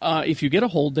hold. If you get a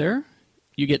hold there,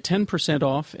 you get 10%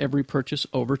 off every purchase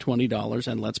over $20.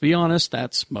 And let's be honest,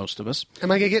 that's most of us.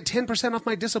 Am I going to get 10% off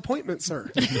my disappointment,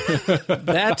 sir?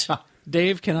 That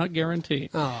Dave cannot guarantee.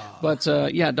 Oh. But,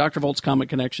 Dr. Volt's Comic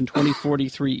Connection,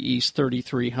 2043 East,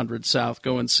 3300 South.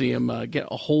 Go and see him. Get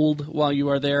a hold while you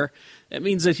are there. That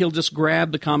means that he'll just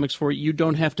grab the comics for you. You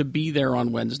don't have to be there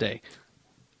on Wednesday.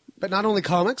 But not only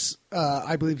comics,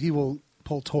 I believe he will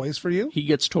pull toys for you. He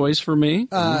gets toys for me.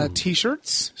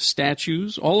 T-shirts.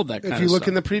 Statues, all of that kind of stuff. If you look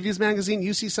in the previews magazine,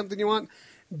 you see something you want,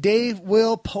 Dave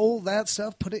will pull that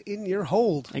stuff, put it in your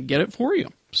hold. And get it for you.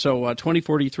 So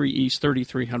 2043 East,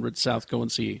 3300 South. Go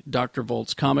and see Dr.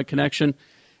 Volt's Comic Connection.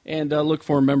 And look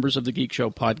for members of the Geek Show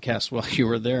Podcast while you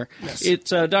are there. Yes. It's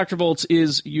Dr. Volt's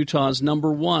is Utah's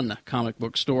 #1 comic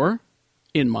book store,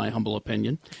 in my humble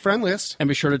opinion. Friendliest. And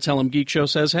be sure to tell him Geek Show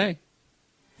says hey.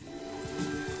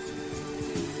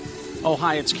 Oh,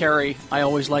 hi, it's Kerry. I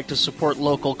always like to support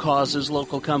local causes,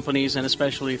 local companies, and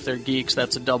especially if they're geeks,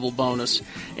 that's a double bonus.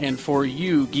 And for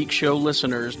you, Geek Show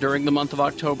listeners, during the month of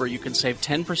October, you can save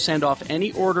 10% off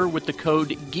any order with the code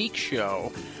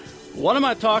GEEKSHOW. What am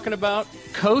I talking about?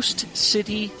 Coast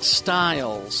City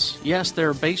Styles. Yes,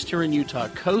 they're based here in Utah.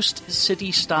 Coast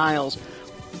City Styles.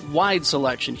 Wide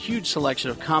selection, huge selection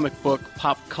of comic book,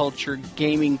 pop culture,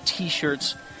 gaming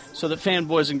T-shirts, so that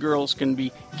fanboys and girls can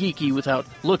be geeky without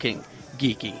looking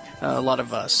geeky. A lot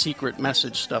of secret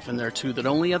message stuff in there, too, that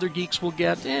only other geeks will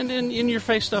get, and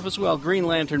in-your-face stuff as well. Green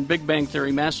Lantern, Big Bang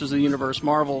Theory, Masters of the Universe,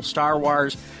 Marvel, Star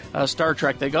Wars, Star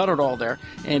Trek. They got it all there,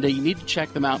 and you need to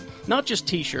check them out. Not just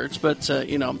T-shirts, but, a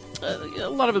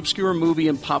lot of obscure movie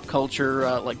and pop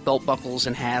culture, like belt buckles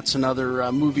and hats and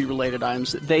other movie-related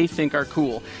items that they think are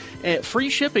cool. Free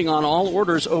shipping on all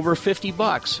orders over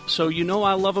 $50. So you know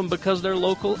I love them because they're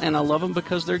local, and I love them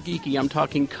because they're geeky. I'm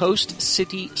talking Coast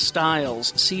City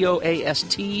Styles,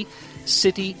 C-O-A-S-T,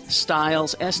 City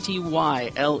Styles, STYLES.com.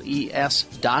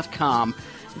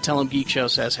 And tell them Geek Show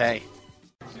says hey.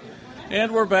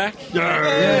 And we're back.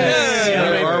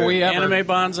 Yes. Are we ever? Anime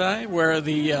Bonsai, where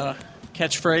the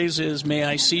catchphrase is, "May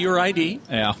I see your ID?"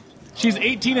 Yeah. She's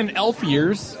 18 in elf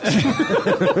years.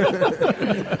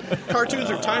 Cartoons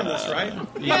are timeless, right?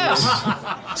 Yes.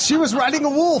 She was riding a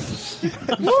wolf.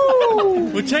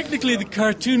 Woo! Well, technically, the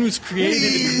cartoon was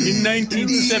created in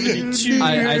 1972.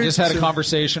 I just had a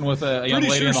conversation with a young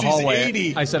lady in the hallway.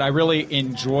 80. I said, I really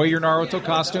enjoy your Naruto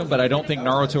costume, but I don't think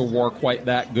Naruto wore quite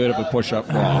that good of a push-up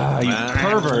bra. You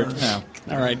pervert. No.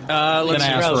 All right. Then Let's I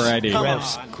asked for her ID.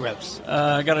 Gross.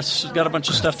 Got a bunch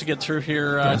of stuff to get through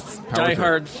here. Die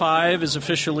Hard 5 has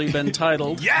officially been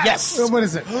titled. Yes. What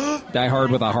is it? Die Hard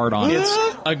with a heart on. It's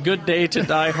A Good Day to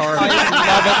Die Hard. I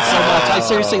love it so much. I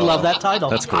seriously love that title.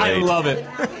 That's great. I love it.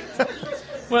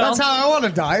 Well, That's how I want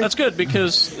to die. that's good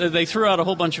because they threw out a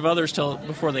whole bunch of others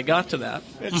before they got to that.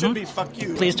 It should be "Fuck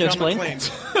You." Please do John explain.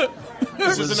 McClane.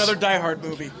 This is another Die Hard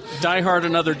movie. Die Hard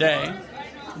Another Day.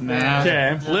 Nah.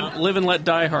 Okay. Live and Let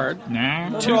Die Hard.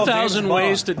 Nah. 2,000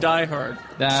 Ways to Die Hard.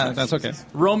 That's okay.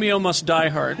 Romeo Must Die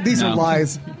Hard. These are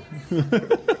lies.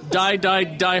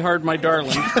 Die Hard, My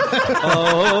Darling.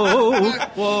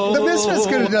 Whoa. The Misfits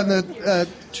could have done the.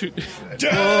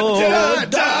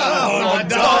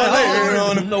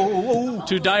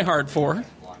 To Die Hard 4.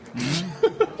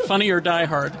 Funny or Die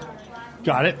Hard.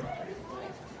 Got it.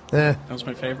 That was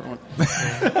my favorite one.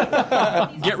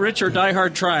 Get Rich or Die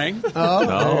Hard Trying.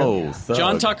 Oh,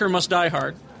 John Tucker Must Die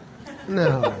Hard.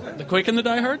 No. The Quick and the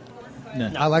Die Hard.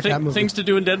 I like that movie. Things to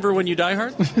Do in Denver When You Die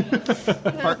Hard.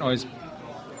 Heart noise.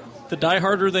 The Die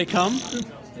Harder They Come.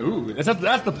 Ooh,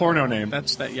 that's the porno name.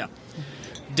 That's that. Yeah.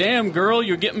 Damn girl,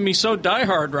 you're getting me so Die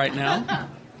Hard right now.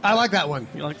 I like that one.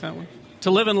 You like that one?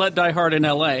 To Live and Let Die Hard in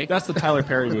L.A. That's the Tyler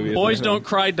Perry movie. Boys Don't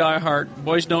Cry Die Hard.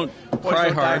 Boys Don't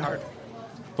Cry Hard.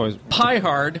 Boys. Pie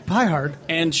Hard. Pie Hard.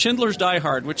 And Schindler's Die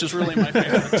Hard, which is really my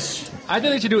favorite. I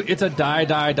think they should do It's a Die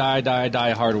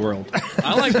Hard world.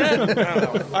 I like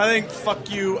that. I think "Fuck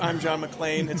You, I'm John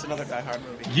McClane." It's another Die Hard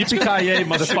movie. Yippee-ki-yay,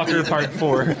 motherfucker, part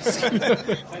 4.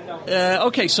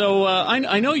 Okay, so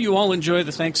I know you all enjoy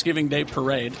the Thanksgiving Day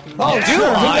parade. Oh, dude.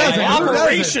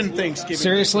 Operation Thanksgiving.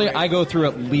 Seriously, I go through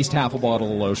at least half a bottle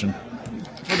of lotion.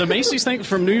 For the Macy's thing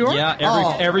from New York? Yeah,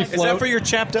 every float. Is that for your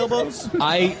chapped elbows?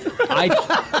 I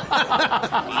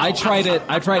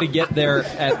try to get there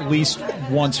at least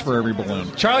once for every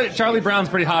balloon. Charlie Brown's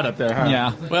pretty hot up there, huh?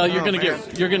 Yeah. Well, you're gonna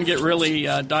get really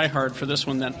Die Hard for this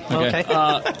one then. Okay.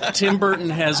 Tim Burton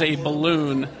has a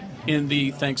balloon in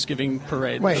the Thanksgiving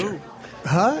parade. Wait.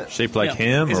 Huh? Shaped like Yeah.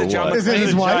 him Is or it John what? Is it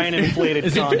his wife? giant inflated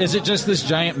Is it just this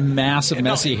giant mass of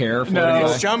messy hair? No.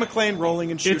 It's John McClane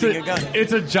rolling and It's shooting a gun.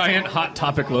 It's a giant Hot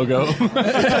Topic logo.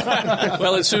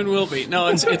 Well, it soon will be. No,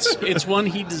 it's one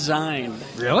he designed.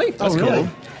 Really? That's cool.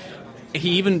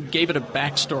 He even gave it a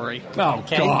backstory. Oh,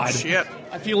 God. Shit.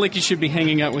 I feel like he should be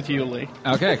hanging out with you, Lee.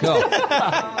 Okay, cool.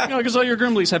 Because all your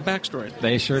Grimleys have backstories.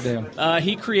 They sure do.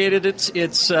 He created it.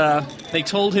 They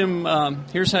told him,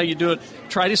 here's how you do it.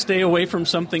 Try to stay away from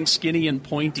something skinny and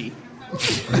pointy.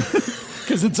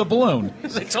 Because it's a balloon.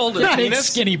 They told him. Big,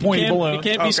 skinny, pointy balloon. It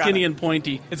can't be skinny and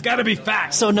pointy. It's got to be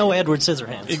fat. So no Edward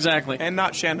Scissorhands. Exactly. And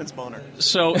not Shannon's boner.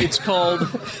 So it's called...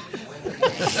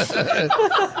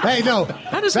 Hey, no.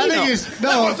 How does he know?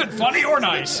 That wasn't funny or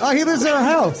nice. Oh, he lives in our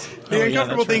house. The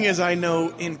uncomfortable thing is I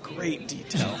know in great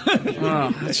detail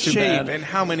Oh, that's too shape bad. and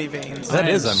how many veins. That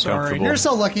is I'm sorry. uncomfortable. You're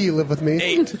so lucky you live with me.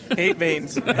 8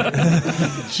 veins.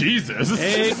 Jesus.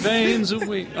 8 veins a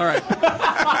week. All right.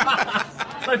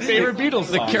 My favorite Beatles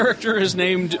The song. character is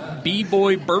named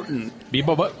B-Boy Burton.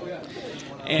 B-Boy.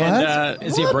 And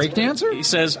Is he a breakdancer? he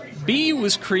says, B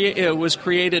was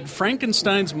created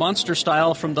Frankenstein's monster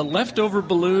style from the leftover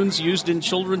balloons used in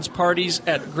children's parties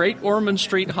at Great Ormond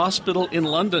Street Hospital in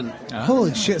London.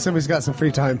 Holy shit! Somebody's got some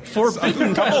free time.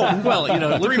 Forbidden. Well,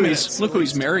 look who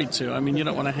he's married to. I mean, you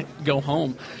don't want to go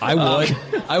home. I would.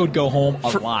 I would go home a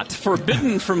lot.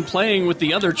 Forbidden from playing with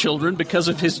the other children because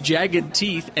of his jagged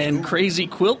teeth and crazy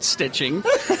quilt stitching.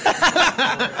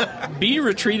 B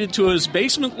retreated to his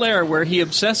basement lair where he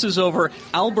obsesses over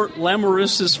Albert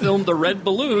Lamourisse's film The Red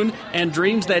Balloon and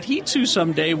dreams that he too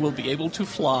someday will be able to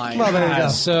fly. Well, there you go.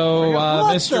 So,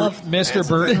 Mr.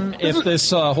 Burton, if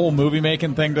this whole movie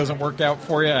making thing doesn't work out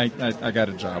for you, I got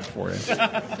a job for you.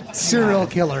 Serial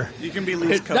killer. You can be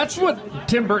Lee's coach. That's what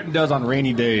Tim Burton does on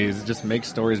rainy days. Just make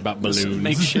stories about balloons.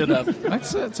 Make shit up.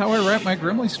 That's how I write my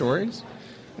Grimley stories.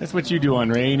 That's what you do on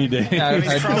rainy days. I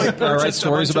write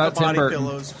stories about Tim Burton.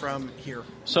 Pillows from here.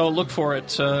 So look for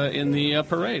it in the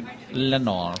parade.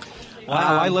 Lenore.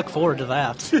 Wow, I look forward to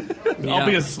that. I'll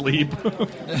be asleep.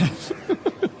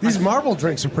 These marble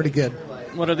drinks are pretty good.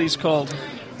 What are these called?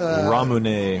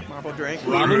 Ramune. Marble drink.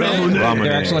 Ramune.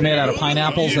 They're actually made out of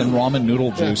pineapples and ramen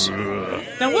noodle juice.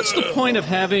 Now, what's the point of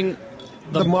having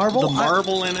the marble? The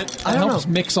marble in it? It helps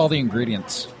mix all the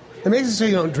ingredients. It makes it so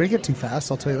you don't drink it too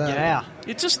fast, I'll tell you that. Yeah.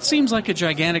 It just seems like a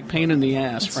gigantic pain in the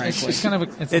ass, frankly. It's kind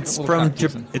of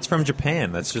It's from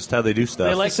Japan. That's just how they do stuff.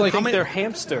 They like to think they're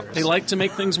hamsters. They like to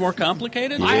make things more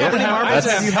complicated? Yeah. How many marbles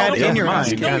have you had in your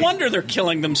mind? No wonder they're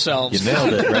killing themselves. You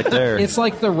nailed it right there. It's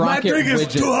like the rocket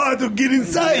widget. hard to get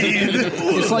inside.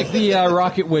 It's like the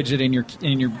rocket widget in your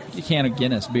can of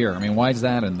Guinness beer. I mean, why is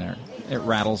that in there? It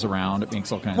rattles around. It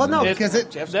makes all kinds Well, of... no, because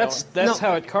that's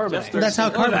how it carbonates. That's how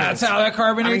it carbonates. That's how that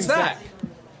carbonates that.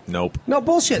 Nope. No,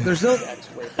 bullshit. There's no...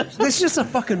 It's just a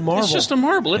fucking marble. It's just a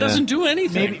marble. It doesn't do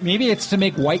anything. Maybe it's to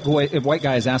make white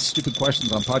guys ask stupid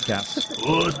questions on podcasts.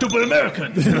 Oh, stupid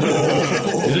American.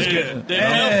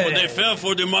 They fell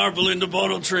for the marble in the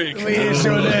bottle trick.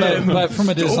 But from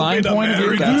a design point of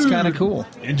view, that's kind of cool.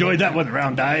 Enjoy that one,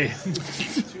 round eye.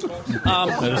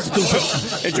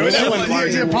 Enjoy that one,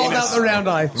 Marty. You pulled out the round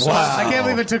eye. Wow. I can't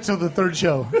believe it took till the third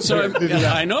show. So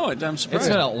I know it. I'm surprised.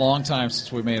 It's been a long time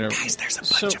since we made it. Guys, there's a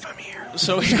bunch of them here.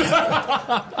 So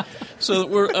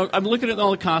I'm looking at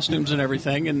all the costumes and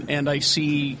everything, and I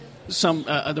see some.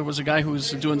 There was a guy who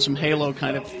was doing some Halo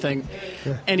kind of thing,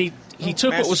 and he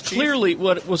took what was clearly a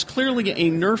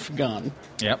Nerf gun,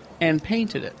 and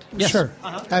painted it. Yes. Sure,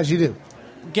 as you do.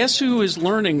 Guess who is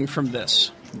learning from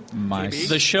this?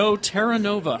 The show Terra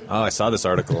Nova. Oh, I saw this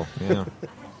article. Yeah.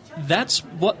 That's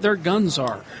what their guns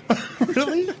are.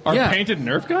 Really? Are painted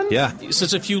Nerf guns? Yeah. It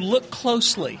says if you look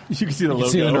closely, you can see the logo.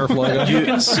 See the Nerf logo. You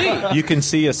can see. You can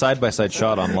see a side-by-side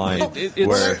shot online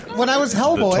where when I was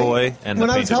Hellboy, the toy and when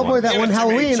the I was painted Hellboy one. that one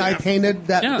Halloween, I painted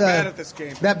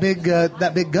that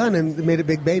big gun and made it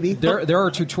big baby. There are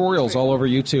tutorials all over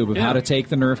YouTube of how to take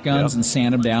the Nerf guns and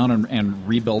sand them down and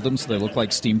rebuild them so they look like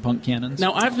steampunk cannons.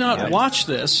 Now I've not watched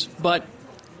this, but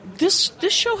this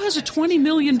show has a $20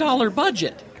 million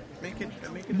budget.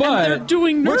 But they're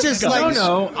doing Nerf which is guns.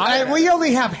 we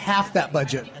only have half that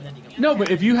budget. No,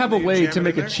 but if you have a way to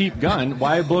make a cheap gun,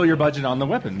 why blow your budget on the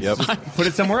weapons? Yep. Just put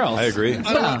it somewhere else. I agree.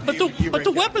 But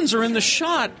the weapons are in the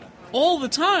shot all the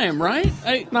time, right?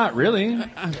 Not really.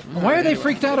 Why are they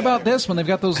freaked out about this when they've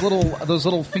got those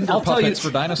little finger puppets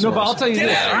for dinosaurs? No, but I'll tell you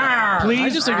this. Please, I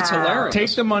just think it's hilarious.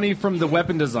 Take the money from the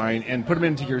weapon design and put them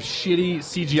into your shitty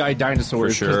CGI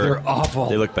dinosaurs because sure. they're awful.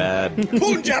 They look bad.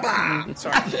 Punjaba!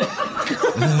 Sorry.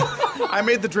 I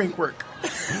made the drink work.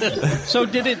 So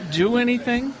did it do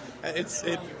anything? It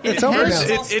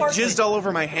jizzed all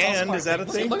over my hand. Is that a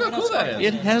thing? Look how cool that is.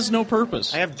 It has no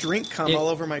purpose. I have drink cum all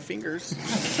over my fingers.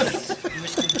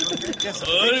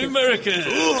 American.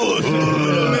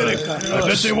 I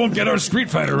bet they won't get our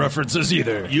Street Fighter references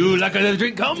either. You like a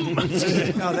drink cum? No,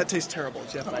 that tastes terrible,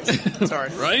 Jeff. Sorry.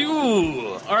 Right.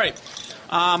 All right.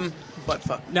 Butt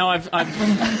fuck. Now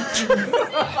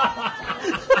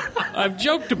I've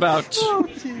joked about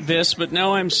this, but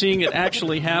now I'm seeing it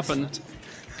actually happen.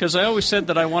 Because I always said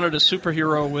that I wanted a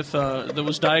superhero with that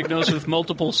was diagnosed with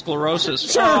multiple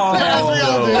sclerosis. Sure.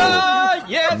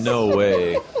 Yes. No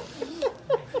way.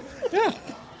 Yeah.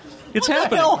 It's happening. What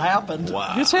the hell happened?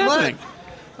 Wow. It's happening.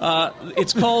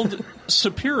 It's called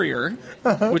Superior,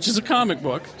 which is a comic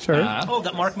book. Sure.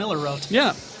 That Mark Miller wrote.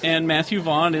 Yeah, and Matthew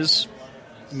Vaughn is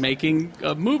making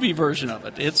a movie version of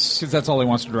it. It's because that's all he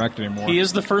wants to direct anymore. He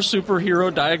is the first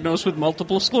superhero diagnosed with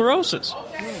multiple sclerosis.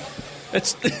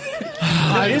 It's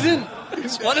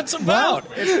It's what it's about.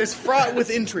 It's fraught with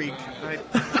intrigue.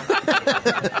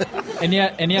 And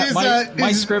yet,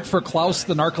 my script for Klaus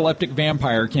the narcoleptic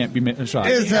vampire can't be shot.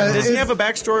 Does he have a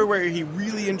backstory where he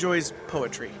really enjoys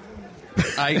poetry?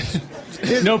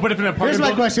 No, but if an apartment Here's my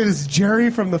building- question: is Jerry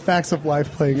from The Facts of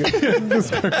Life playing this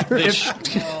character?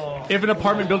 If an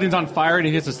apartment building's on fire and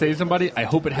he has to save somebody, I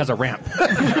hope it has a ramp.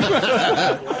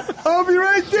 I'll be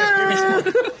right there.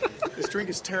 This drink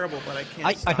is terrible, but I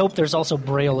can't. I hope there's also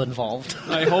Braille involved.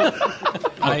 I hope.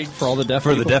 For all the deaf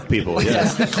For the deaf people,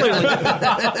 yes.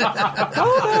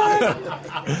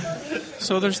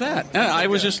 So there's that. I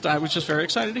was just very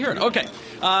excited to hear it. Okay,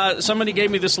 somebody gave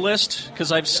me this list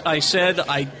because I said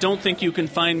I don't think you can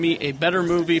find me a better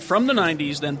movie from the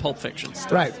 '90s than Pulp Fiction.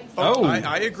 Right. Oh,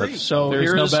 I agree. So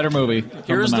There's no better movie.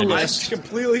 Here's the I list.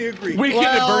 completely agree. Weekend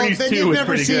at Bernie's then 2 you've was never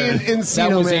pretty seen good. Encino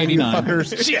That was Man, you 89.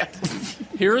 fuckers. Shit.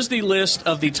 Here's the list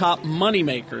of the top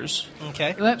moneymakers.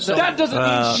 Okay. That doesn't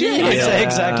mean shit.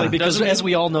 Exactly, because Doesn't as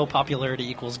we all know, popularity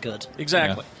equals good.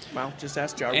 Exactly. Well, just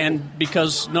ask Jar. And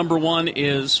because number one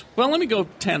is, well, let me go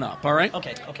 10 up, all right?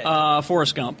 Okay.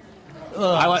 Forrest Gump.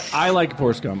 I like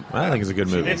Forrest Gump. I think it's a good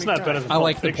movie. It's not better than I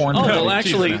like the porn. Oh, movie. well,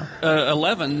 actually,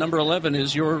 number 11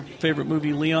 is your favorite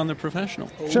movie, Leon the Professional.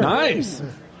 Sure. Nice.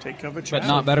 take cover but child.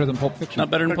 not better than Pulp Fiction. Not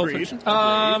better than Pulp Agreed.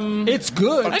 Fiction? It's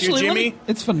good. Fuck you, Actually, let me- Jimmy.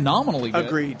 It's phenomenally good.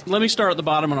 Agreed. Let me start at the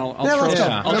bottom, and I'll Yeah, throw let's some,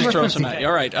 go. I'll just Number throw 50. some at you.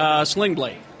 All right, Sling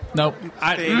Blade, Nope.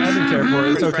 I didn't care for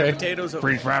it. It's Fried okay. potatoes.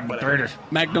 Fried potatoes.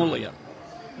 Magnolia.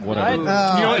 Whatever. You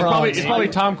know, it's probably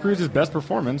Tom Cruise's best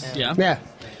performance. Yeah. Yeah.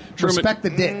 Truman- Respect the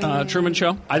dick. Truman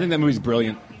Show. I think that movie's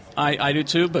brilliant. I do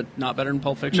too, but not better than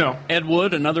Pulp Fiction. No. Ed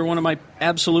Wood, another one of my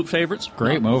absolute favorites.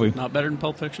 Great Not- movie. Not better than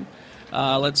Pulp Fiction.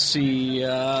 Let's see.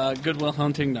 Good Will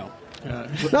Hunting. No.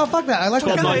 No, fuck that. I like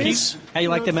 12 the Monkeys. How you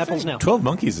like them apples now? 12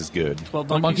 Monkeys is good. 12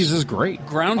 The Monkeys is great.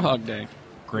 Groundhog Day.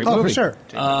 Great Oh, movie. for sure.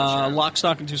 Lock,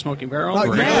 Stock, and Two Smoking Barrels.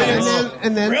 Oh, yeah,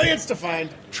 and then Brilliance defined.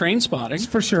 Train Spotting.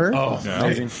 for sure. Oh,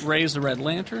 amazing. Raise the Red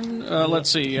Lantern. Let's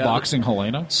see. Boxing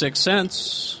Helena. Sixth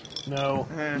Sense. No.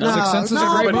 Sixth Sense is a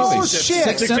great movie. Bullshit.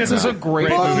 Sixth Sense is a great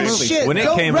movie. Bullshit. When it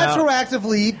Don't came out-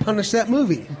 retroactively punish that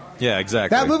movie. Yeah,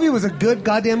 exactly. That movie was a good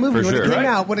goddamn movie For when sure. it came Right.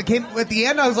 out. When it came at the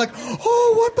end, I was like,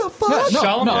 "Oh, what the fuck?"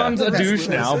 Shalmon's a That's douche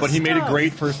now, but he made a stuff.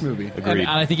 great first movie. And Agreed.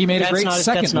 I think he made a great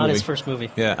second That's not movie. his first movie.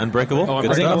 Yeah, Unbreakable. Oh,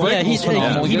 Good Unbreakable. stuff. Yeah, he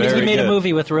phenomenal. he Very made a good.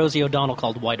 movie with Rosie O'Donnell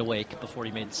called Wide Awake before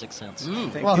he made Sixth Sense.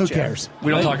 Well, who cares?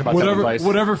 We don't talk about that advice.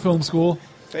 Whatever film school.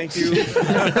 Thank you.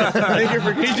 Thank you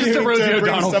for He's just a Rosie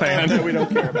O'Donnell fan. that we don't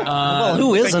care about. Well,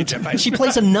 who isn't? She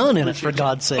plays a nun in it, for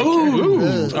God's sake.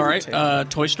 All right.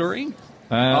 Toy Story.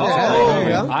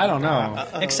 I don't know.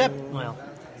 Except, well,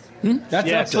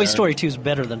 That's up Toy there. Story 2 is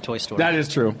better than Toy Story. That is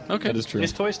true. Okay. That is true.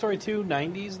 Is Toy Story 2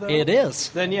 90s, though? It is.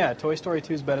 Then, yeah, Toy Story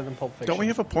 2 is better than Pulp Fiction. Don't we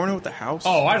have a porno at the house?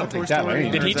 Oh, I don't Toy think that Story? way.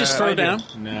 Did Or he is just that- throw I do. down?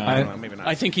 No. I don't know, maybe not.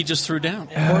 I think he just threw down.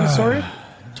 Porn story?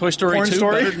 Toy Story Porn 2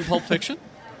 Story? better than Pulp Fiction?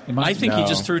 It must I think he No.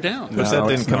 just threw down. Because that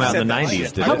didn't come out in the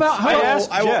 90s, did How it? about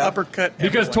I will uppercut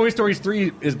Because everyone. Toy Story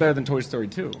 3 is better than Toy Story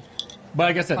 2. But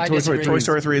I guess that Toy Story 3 Toy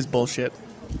Story 3 is bullshit.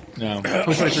 No.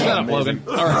 Toy Story 3 Shut up, Logan.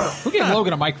 All right. We'll give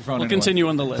Logan a microphone. We'll anyway. continue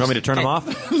on the list. You want me to turn them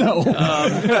off?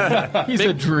 No. He's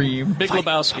a dream. Big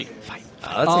Lebowski.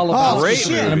 That's All a about great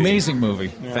shit. an movie. amazing movie.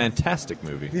 Fantastic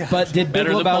movie. But did Big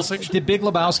Better than Pulp Lebowski, Fiction? did Big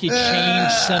Lebowski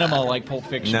change cinema like Pulp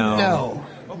Fiction? No. No.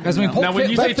 Because I mean, Pulp Now, when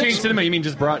you Pulp say Fiction- change cinema, you mean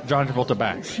just brought John Travolta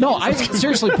back. No, I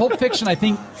seriously, Pulp Fiction, I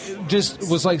think, just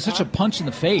was like such a punch in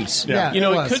the face. Yeah, You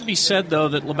know, it was. could be said, though,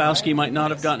 that Lebowski might not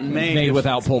have gotten made, Made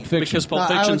without Pulp Fiction. because Pulp I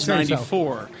would Fiction's say so.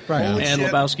 94. Right. Holy And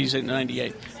shit. Lebowski's at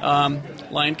 98.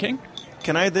 Lion King?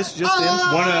 Can I this just in?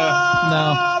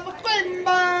 No,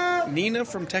 Nina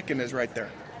from Tekken is right there.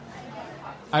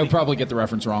 I would probably get the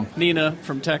reference wrong. Nina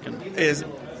from Tekken. Is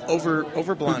over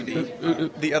Blondie,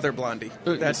 the other Blondie.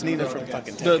 That's Nina from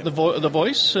fucking The Tekken. the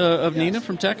voice of Nina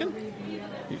from Tekken?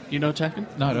 You know Tekken?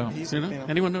 No, I don't. You know?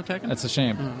 Anyone know Tekken? That's a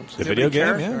shame. The video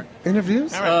game, yeah.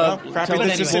 Interviews? All right, well, crappy tell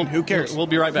this me is in. anyone. Who cares? We'll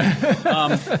be right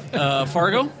back.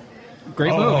 Fargo?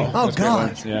 Great movie. Oh,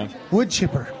 God. Yeah. Wood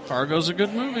chipper. Fargo's a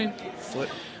good movie. Flip.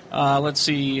 Let's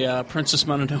see. Princess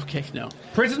Mononoke? No.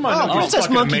 Princess Mononoke. Princess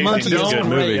Monkey Monkey is Good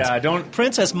movie. Yeah, don't.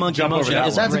 Princess Monkey Jump over Monkey that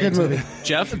is one. That's a great. good movie.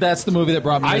 Jeff? That's the movie that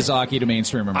brought Miyazaki to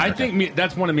mainstream America. I think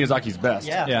that's one of Miyazaki's best.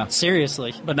 Yeah, Yeah.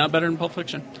 seriously. But not better than Pulp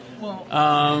Fiction.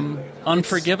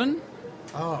 Unforgiven?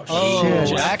 Oh,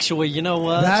 Shit. actually, you know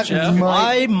what? That Jeff?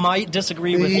 might I might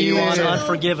disagree with you on Yeah.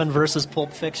 Unforgiven versus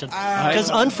Pulp Fiction. Because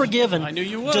Unforgiven I knew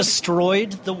you would.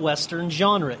 destroyed the Western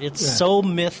genre. It's so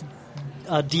myth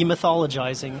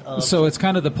demythologizing of... So it's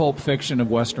kind of the Pulp Fiction of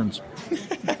Westerns.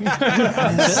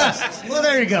 Well,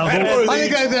 there you go.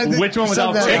 Which one was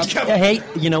out first? Hey,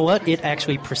 you know what? It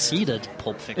actually preceded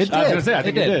Pulp Fiction. I was going to say, I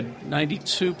think it did.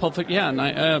 92 Pulp Fiction. Yeah,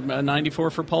 94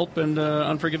 for Pulp and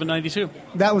Unforgiven 92.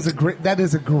 That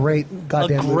is a great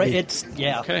goddamn movie. It's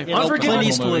Okay. It's Clint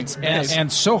Eastwood's best.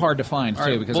 And so hard to find,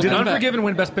 too. Because Did Unforgiven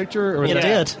win Best Picture? Or It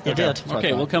did. It did.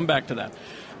 Okay, we'll come back to that.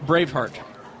 Braveheart.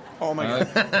 Oh my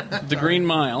god. The Green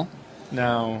Mile.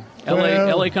 No.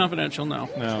 LA Confidential. No.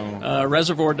 No.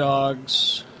 Reservoir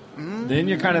Dogs. Then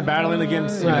you're kind of battling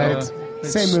against Right.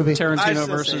 Same movie. Tarantino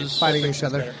versus Fighting each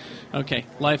other. Okay,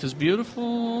 Life is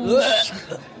Beautiful.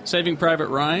 Saving Private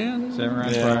Ryan. Saving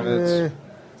Ryan Privates.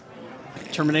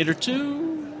 Terminator 2.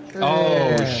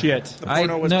 Oh, shit.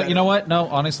 You know what? No,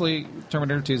 honestly,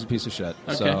 Terminator 2 is a piece of shit.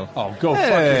 Okay. So. Oh, go fuck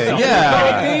yourself.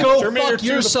 Yeah. Go Terminator fuck 2,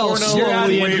 the yourself, porno,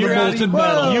 Sully, waving and your molten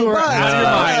metal. You are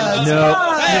out of your mind.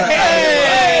 No.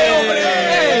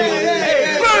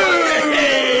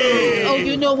 Oh,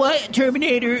 you know what,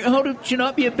 Terminator? How did you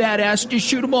not be a badass and just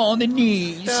shoot them all in the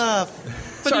knees?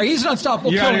 Sorry, he's an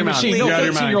unstoppable You're out of killing your machine. mind. No You're out of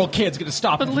your 13-year-old kid's going to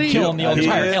stop him from Lee- killing the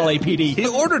entire LAPD. He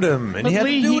ordered him, and he had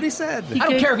to do what he said. I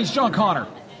don't care if he's John Connor.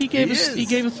 He gave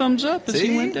a thumbs up as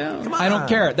he went down. Come on. I don't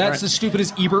care. That's the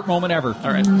stupidest Ebert moment ever.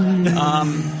 All right.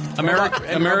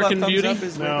 American Beauty.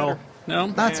 No.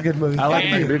 That's a good movie. I like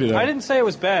American Beauty, though. I didn't say it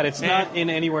was bad. It's not in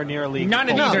anywhere near a league. None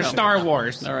of these are Star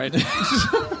Wars. All right.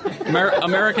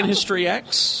 American History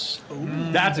X.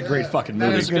 That's a great fucking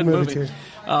movie. That is a good movie. too.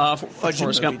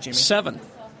 Forrest Gump. 7.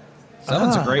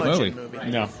 Seven's a great movie.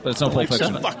 No. But it's no Pulp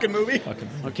Fiction. Fucking movie.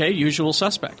 Okay, Usual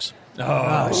Suspects.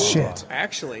 Oh, shit.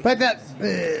 Actually. But that...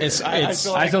 I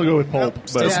still go with Pulp. But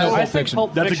It's no I Pulp think Fiction.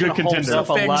 Pulp That's a Fiction good contender. holds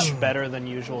up a lot Fiction. better than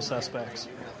Usual Suspects.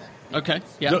 Okay,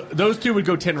 yeah. Those two would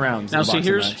go 10 rounds. Now, in a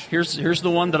see, boxing match. here's the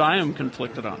one that I am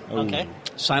conflicted on. Okay.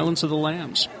 Silence of the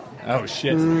Lambs. Oh,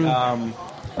 shit.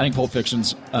 I think Pulp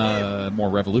Fiction's a more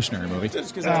revolutionary movie.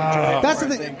 That's the thing. But That's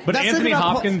the Anthony thing about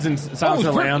Hopkins and Silence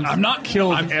of the Lambs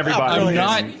kills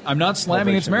everybody. I'm not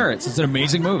slamming its merits. It's an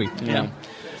amazing movie. Yeah.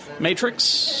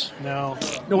 Matrix. No.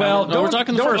 Well, No, we're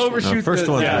talking the don't first one. overshoot The first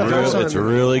the, one's yeah, it's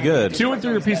really good. 2 and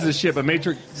 3 are pieces of shit, but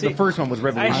Matrix, the first one was I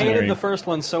revolutionary. hated the first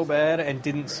one so bad and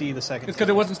didn't see the second. It's because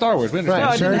it wasn't Star Wars. We understand. No,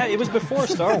 I Sure. didn't have, it was before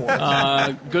Star Wars.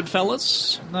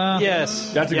 Goodfellas.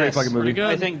 Yes. That's a great fucking movie. Pretty good.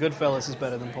 I think Goodfellas is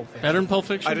better than Pulp Fiction. Better than Pulp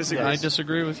Fiction? I disagree. I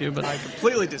disagree with you, but I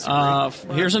completely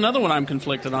disagree. here's another one I'm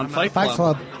conflicted on. Fight Club. Fight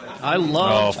Club. I Oh,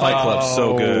 love Fight Club's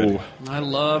so good. I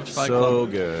loved Fight So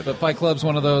Club. good. But Fight Club's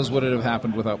one of those. Would it have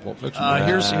happened without Pulp Fiction?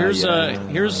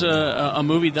 Here's a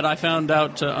movie that I found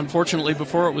out unfortunately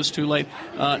before it was too late.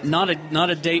 Not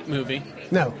a date movie.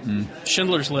 No.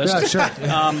 Schindler's List. Yeah, sure.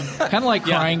 Kind of like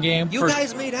Crying Game. You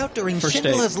guys made out during First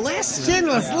Schindler's date. List.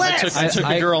 Schindler's I List. took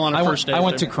a girl on a first date. I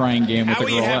went to Crying Game with How a are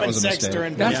girl. you That having was a sex mistake.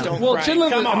 during That's, Best Don't well, Cry?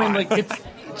 Schindler's Come List, I mean, on.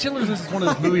 like, Schindler's List is one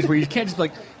of those movies where you can't just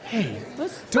like, hey,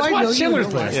 let's I know watch you Schindler's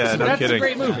know List. Yeah, no That's kidding. a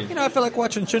great movie. You know, I feel like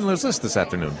watching Schindler's List this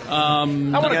afternoon. I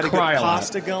want Got to a good cry a lot.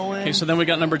 pasta going. Okay, so then we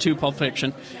got number 2, Pulp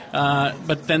Fiction.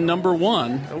 But then number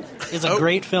 1, It's a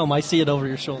great film. I see it over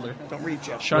your shoulder. Don't read,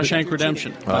 Jeff. Shawshank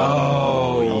Redemption.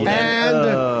 Oh,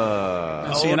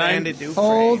 And See, and I- Andy Dufresne.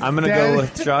 old I'm going to Daddy- go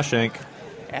with Shawshank.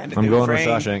 Andy I'm going with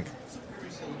Dufresne. Shawshank.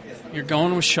 You're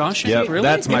going with Shawshank? Yep, Really?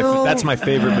 that's my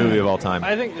favorite movie of all time.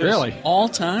 I think there's, All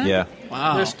time? Yeah,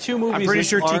 Wow. there's two movies. I'm pretty that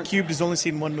sure T aren't- Cubed has only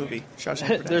seen one movie. Shawshank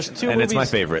Redemption. There's two and movies it's my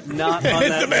favorite. not on It's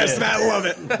that the best, list and I love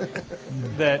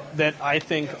it. that I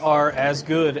think are as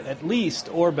good, at least,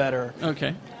 or better.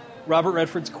 Okay. Robert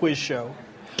Redford's Quiz Show.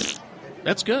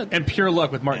 That's good. And Pure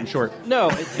Luck with Martin Short. No,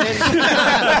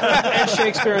 and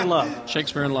Shakespeare in Love.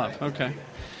 Shakespeare in Love. Okay.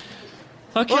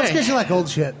 Okay. Well, it's because you like old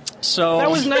shit. So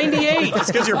That was 98. It's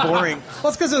because you're boring. Well,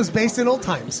 it's because it was based in old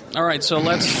times. all right. So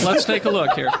let's take a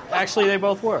look here. Actually, they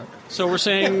both were. So we're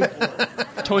saying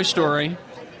Toy Story.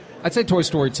 I'd say Toy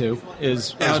Story 2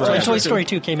 is Toy Toy Story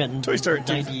 2 came in Toy Story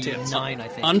 2 99, I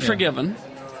think. Unforgiven.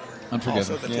 Also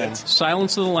Unforgiven. the tits.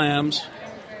 Silence of the Lambs.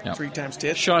 Yeah. 3 times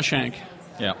tits. Shawshank.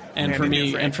 Yeah. And for Andy me,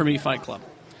 Dufresne. and for me, Fight Club.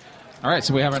 All right,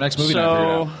 so we have our next movie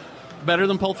now So figured better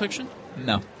than Pulp Fiction? out.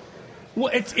 No. Well,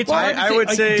 it's Well, hard to I would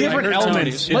like, say- different I heard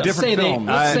elements in Let's different say films.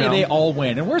 I know. they all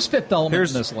win. And where's Fifth Element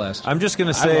Here's- in this list? I'm just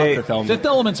going to I love say Fifth Element. Fifth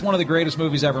Element's one of the greatest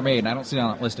movies ever made, and I don't see it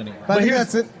on that list anymore. But I think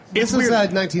here's- that's it. This it's is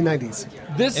weird. 1990s.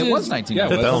 This It is was 1990s. Yeah,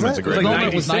 Fifth it was. Element's a great Fifth movie.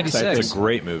 Element was 96. It's a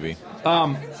great movie.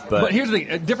 But here's the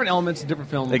thing: different elements, different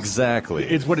films. Exactly.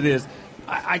 It's what it is.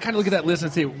 I kind of look at that list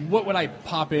and say, what would I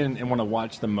pop in and want to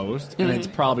watch the most? And it's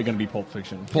probably going to be Pulp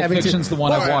Fiction. Pulp Fiction's the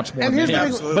one I've watched more And than here's the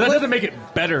anything. thing. But that doesn't make it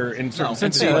better in certain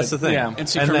senses. Yeah, that's the thing. Yeah. And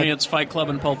see, And for that- me, it's Fight Club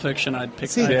and Pulp Fiction. I'd pick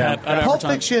See, that. Pulp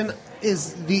Fiction,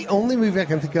 is the only movie I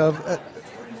can think of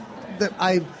that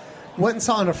I went and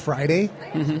saw on a Friday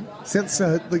since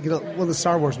one of the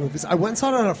Star Wars movies. I went and saw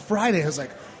it on a Friday. I was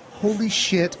like, holy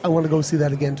shit, I want to go see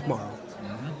that again tomorrow.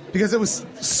 Because it was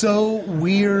so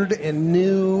weird and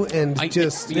new and I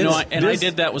did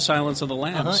that with Silence of the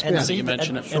Lambs. And Now that you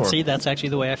mention it. And see, that's actually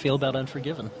the way I feel about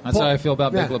Unforgiven. That's how I feel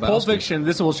about Big Lebowski. Pulp Fiction,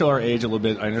 this will show our age a little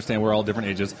bit. I understand we're all different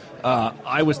ages.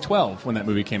 I was 12 when that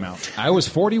movie came out. I was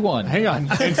 41. Hang on.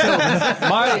 And so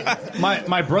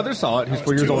my brother saw it, who's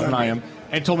 4 years older than I am,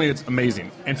 and told me it's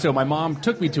amazing. And so my mom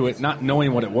took me to it not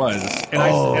knowing what it was. And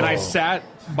I sat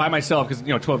by myself because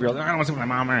 12-year-old. I don't want to see my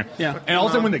mom. Yeah. And all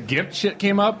of a sudden, when the GIMP shit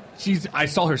came up, I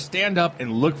saw her stand up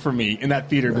and look for me in that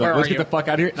theater. And be like, let's get the fuck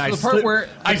out of here. And So the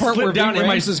part where down in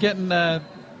my is getting. I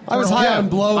was high on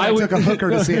blow. I took a hooker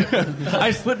to see it.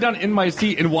 I slipped down in my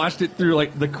seat and watched it through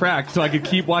the crack so I could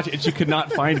keep watching. And she could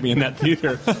not find me in that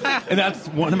theater. And that's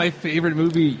one of my favorite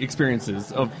movie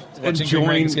experiences of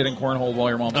enjoying getting cornholed while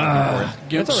your mom's looking for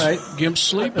it. That's all right. Gimp's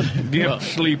sleeping. Gimp's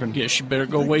sleeping. Guess you better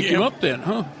go wake him up then,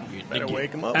 huh? Better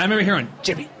wake him up. And I remember hearing,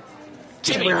 Jimmy,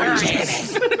 where are you?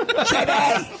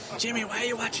 Jimmy, why are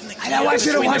you watching the? I don't want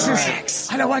you to watch this.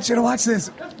 I don't want you to watch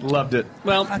this. Loved it.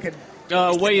 Well,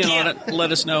 weigh in on it.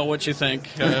 Let us know what you think.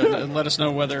 Let us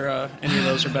know whether any of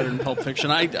those are better than Pulp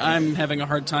Fiction. I'm having a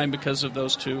hard time because of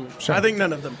those two. I think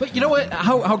none of them. But you know what?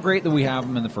 How great that we have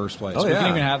them in the first place. Oh, we yeah. can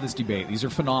even have this debate. These are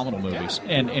phenomenal movies.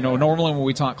 And, normally when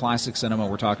we talk classic cinema,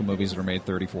 we're talking movies that are made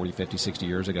 30, 40, 50, 60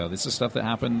 years ago. This is stuff that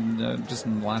happened just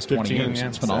in the last 20 years. yeah,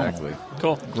 It's phenomenal. exactly.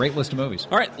 Cool. Great list of movies.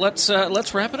 All right, let's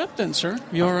wrap it up then, sir.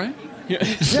 You all right? Yeah,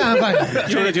 I'm fine.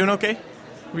 You doing okay?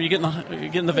 Were you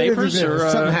getting the vapors or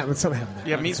Something happened.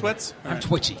 You have meat sweats? I'm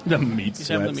twitchy. The meat He's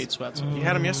having the sweats. meat sweats. You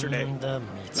had them yesterday. The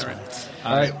meat sweats.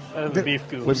 All right. The beef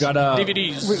goose. We've got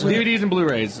DVDs. and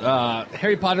Blu-rays.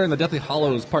 Harry Potter and the Deathly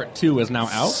Hallows Part 2 is now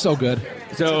out. So good.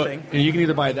 So you can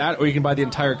either buy that or you can buy the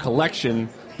entire collection,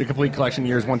 the complete collection,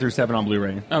 years 1 through 7 on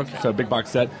Blu-ray. Okay. So big box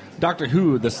set. Doctor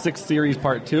Who, the 6th series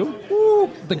Part 2.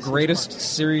 The greatest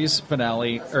series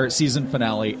finale or season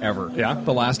finale ever. Yeah.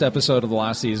 The last episode of the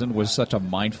last season was such a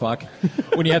mindfuck.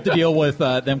 When you have to deal with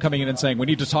them coming in and saying, we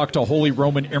need to talk to Holy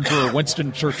Roman Emperor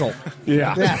Winston Churchill.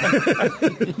 Yeah.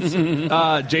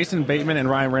 Jason Bateman and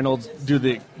Ryan Reynolds do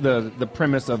the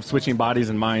premise of switching bodies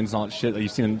and minds and all that shit that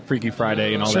you've seen in Freaky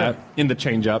Friday and all that in the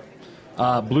change-up.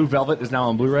 Blue Velvet is now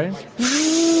on Blu-ray. Fuck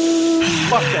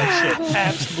that shit.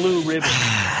 Pabst Blue Ribbon.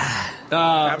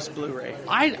 Pabst Blu-ray.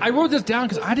 I wrote this down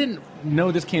because I didn't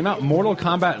know this came out. Mortal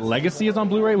Kombat Legacy is on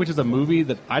Blu-ray, which is a movie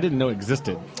that I didn't know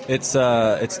existed. It's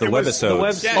the webisode.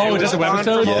 Just a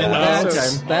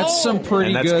webisode? That's some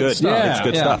pretty good stuff. Yeah. It's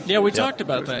good stuff. Yeah, we talked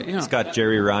about that. Yeah. It's got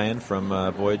Jerry Ryan from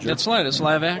Voyager. That's right. It's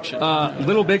live action.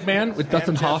 Little Big Man with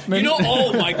Dustin Hoffman.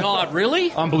 Oh my God,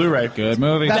 really? On Blu-ray. Good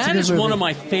movie. That is one of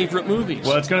my favorite movies.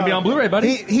 Well, it's going to be on Blu-ray,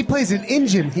 buddy. He plays an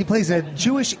Injun. He plays a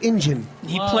Jewish Injun.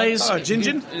 He plays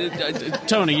Jinjin?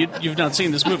 Tony, you've not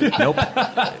seen this movie. Nope.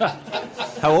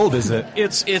 How old is it?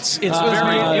 It's very.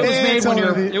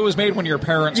 It was made when your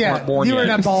parents weren't born you yet. were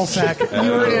in a ball sack.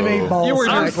 You were in a ball sack. You were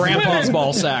in grandpa's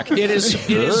ball sack. It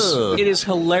is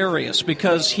hilarious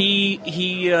because he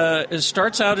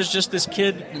starts out as just this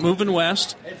kid moving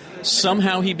west.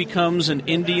 Somehow he becomes an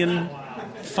Indian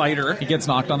fighter. He gets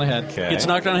knocked on the head. Okay. Gets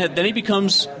knocked on the head. Then he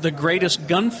becomes the greatest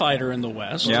gunfighter in the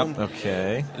West. Yep.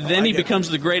 Okay. Then he becomes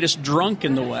the greatest drunk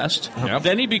in the West. Yep.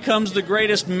 Then he becomes the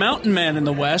greatest mountain man in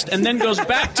the West, and then goes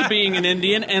back to being an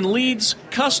Indian and leads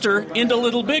Custer into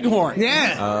Little Bighorn.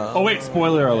 Yeah. Oh wait!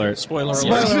 Spoiler alert! Spoiler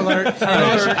alert! Spoiler alert.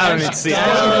 I don't need to see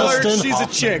Spoiler it. alert, she's a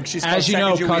chick. She's As you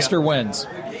know, Custer wins.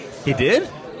 He did?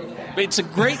 It's a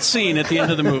great scene at the end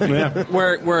of the movie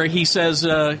where he says,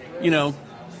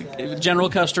 General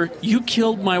Custer, you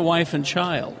killed my wife and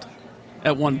child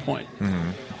at one point.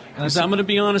 Because I'm going to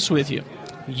be honest with you.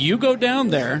 You go down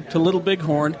there to Little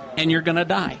Bighorn and you're going to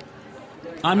die.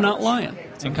 I'm not lying.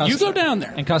 You go down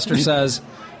there. And Custer says,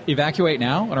 evacuate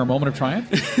now in our moment of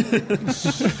triumph.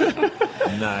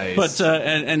 Nice. But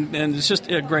and it's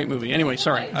just a great movie. Anyway,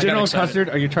 sorry. General Custard,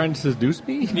 are you trying to seduce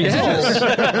me? Yes.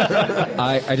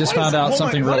 I just found out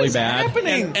something really bad.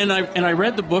 And I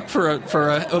read the book for a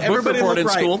book report in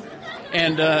school.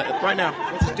 And right now,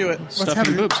 let's do it.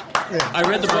 Stuffing boobs. Yeah. I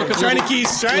read the book of Shiny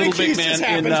Little Big Keys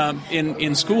Man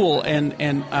in school,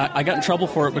 and I got in trouble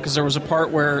for it because there was a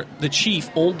part where the chief,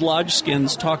 Old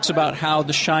Lodgeskins, talks about how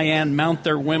the Cheyenne mount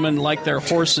their women like their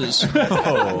horses,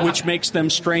 which makes them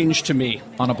strange to me.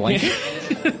 On a blanket?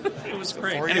 It was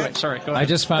great. Anyway, sorry. Go ahead. I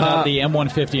just found out the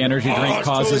M150 energy drink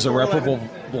causes irreparable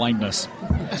blindness.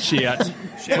 Shit.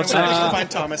 What's that? Find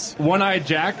Thomas. One-Eyed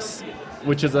Jacks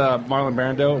which is a Marlon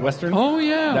Brando Western. Oh,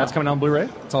 yeah. That's coming out on Blu-ray.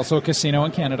 It's also a Casino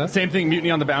in Canada. Same thing,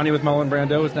 Mutiny on the Bounty with Marlon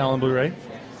Brando is now on Blu-ray.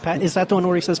 Is that the one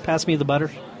where he says, "Pass me the butter"?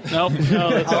 Nope.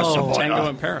 No, that's Tango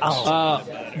in Paris.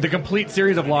 The complete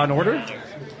series of Law & Order.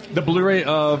 The Blu-ray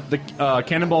of the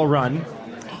Cannonball Run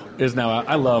is now out.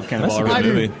 I love Cannonball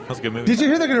Run. That's a good movie. Did you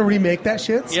hear they're going to remake that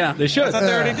shit? Yeah. They should. I thought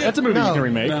they already did. That's a movie No. you can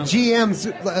remake. No. GM's.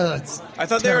 I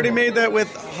thought they already made that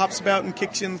with Hops About and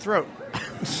Kicks You in the Throat.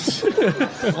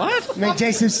 What? Make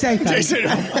Jason Statham.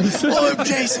 Oh,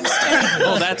 Jason Statham.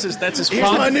 Oh, that's his.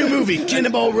 Here's my new movie,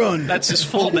 Cannonball Run. That's his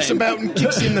full Hops name. About and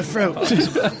Kicks You in the Throat.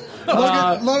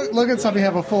 Logan saw me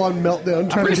have a full-on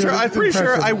meltdown. I'm pretty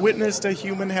sure I witnessed a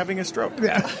human having a stroke.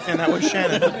 Yeah. And that was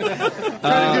Shannon.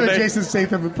 Trying to do a Jason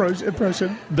Statham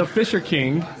impression. The Fisher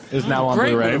King is now on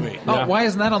Great Blu-ray. movie. Oh, why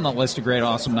isn't that on the list of great,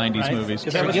 awesome 90s movies?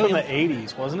 Because that was from the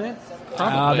 80s, wasn't it?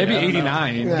 Maybe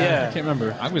 89. Yeah. I can't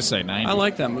remember. I would say 90. I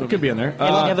like that movie. It could be in there.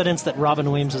 Evidence that Robin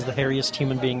Williams is the hairiest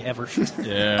human being ever.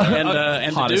 Yeah.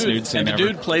 And Hottest the nude scene ever.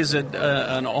 dude plays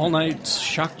an all-night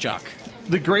shock jock.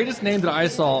 The greatest name that I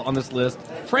saw on this list,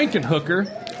 Frankenhooker,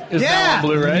 is now Yeah. on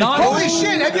Blu-ray. Holy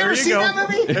shit! Have you ever seen that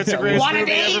movie? That's the greatest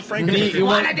movie ever, Frank.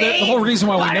 The whole reason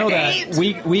why we know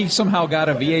that, we somehow got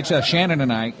a VHS, Shannon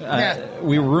and I,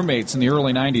 we were roommates in the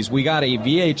early 90s. We got a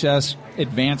VHS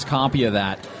advanced copy of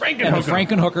that. And the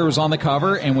Frankenhooker was on the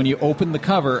cover, and when you opened the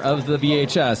cover of the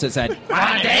VHS, it said,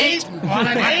 On a date? On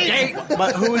a date?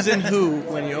 But who was in who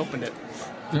when you opened it?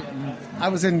 I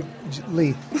was in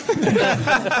Lee.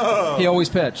 he always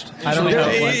pitched. I don't know.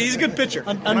 He's a good pitcher.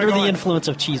 Under the influence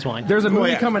of cheese wine. There's a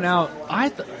movie coming out.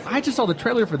 I just saw the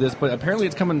trailer for this, but apparently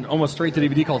it's coming almost straight to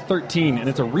DVD called 13, and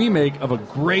it's a remake of a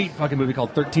great fucking movie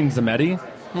called 13 Zemetti.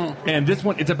 And this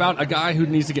one, it's about a guy who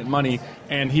needs to get money,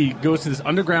 and he goes to this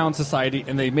underground society,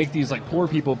 and they make these like poor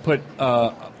people put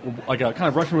like a kind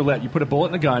of Russian roulette. You put a bullet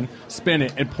in a gun, spin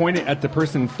it, and point it at the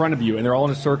person in front of you, and they're all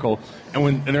in a circle.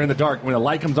 And they're in the dark, when the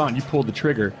light comes on, you pull the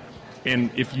trigger, and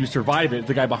if you survive it,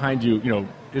 the guy behind you,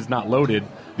 is not loaded.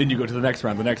 Then you go to the next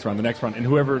round, and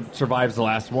whoever survives the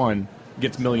last one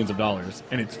gets millions of dollars,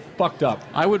 and it's fucked up.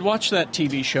 I would watch that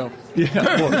TV show. Yeah,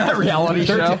 that reality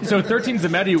show. So 13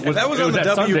 Zemetti was If that was on the at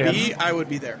WB, Sundance. I would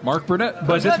be there. Mark Burnett.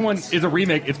 But this one is a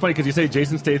remake. It's funny because you say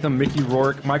Jason Statham, Mickey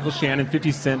Rourke, Michael Shannon,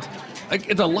 50 Cent. Like,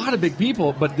 it's a lot of big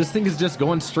people, but this thing is just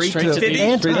going straight to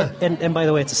and by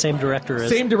the way, it's the same director as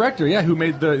same director, who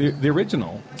made the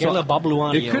original. Gela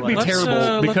Babluani. It could be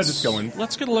terrible because it's going.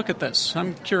 Let's get a look at this.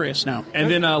 I'm curious now. And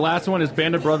then last one is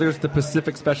Band of Brothers, the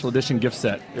Pacific Special Edition gift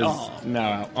set is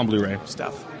now out on Blu-ray.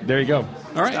 Stuff. There you go.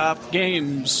 All right.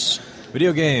 Games.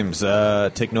 Video games.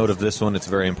 Take note of this one. It's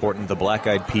very important. The Black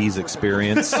Eyed Peas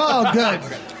experience. Oh, good.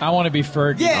 I want to be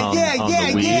Fergie. on the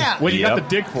Wii. Well, you got the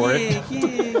dick for it.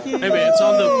 Maybe it's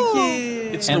on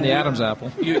the. It's And the Adam's apple.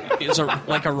 It's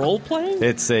like a role playing.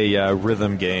 It's a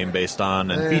rhythm game based on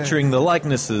and featuring the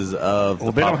likenesses of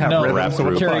the they don't have popular rhythm, rap so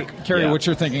group. Carrie, Yeah. what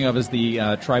you're thinking of is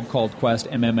the Tribe Called Quest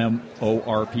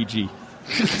MMORPG.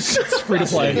 It's free to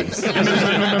play. This is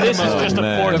just a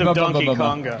man. port of Donkey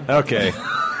Konga. Okay.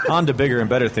 On to bigger and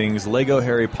better things. Lego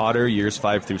Harry Potter years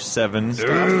 5 through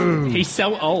 7. He's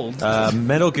so old.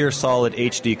 Metal Gear Solid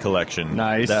HD collection.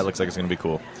 Nice. That looks like it's going to be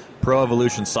cool. Pro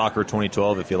Evolution Soccer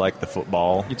 2012 if you like the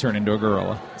football. You turn into a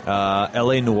gorilla.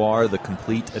 LA Noire the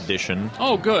complete edition.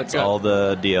 Oh, good. It's all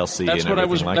the DLC. That's and what I everything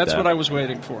was. like That's that. what I was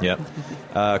waiting for. Yep.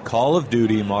 Call of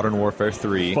Duty Modern Warfare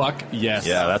 3. Fuck yes.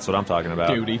 Yeah, that's what I'm talking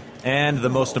about. Duty. And the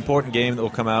most important game that will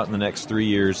come out in the next 3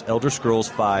 years, Elder Scrolls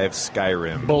V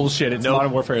Skyrim. Bullshit. It's Nope.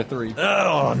 Modern Warfare 3.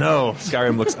 Oh, no.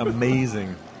 Skyrim looks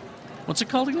amazing. What's it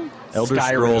called again? Elder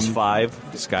Scrolls V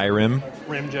Skyrim.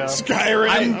 Rim job.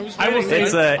 Skyrim. I will say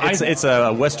It's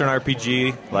a Western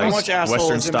RPG, like much assholes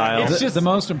Western in that style. game? It's just The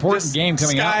most important game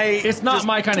coming out. It's not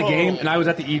my kind of game, and I was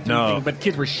at the E3 No. thing, but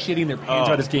kids were shitting their pants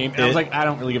about this game, and I was like, I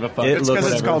don't really give a fuck. It It's looks-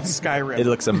 because it's whatever. called Skyrim. It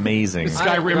looks amazing.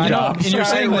 Skyrim I know, job. and you're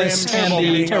saying this,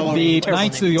 Skyrim, and terrible the name.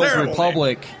 Knights of the Old Terrible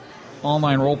Republic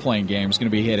online role-playing game is going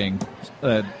to be hitting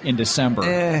in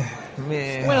December.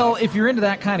 Well, if you're into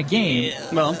that kind of game,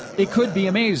 it could be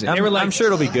amazing. I'm sure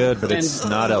it'll be good, but it's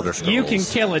not Elder Scrolls. You can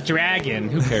kill a dragon.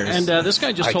 Who cares? And this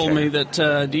guy just told me that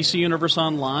DC Universe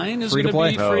Online is Free going to to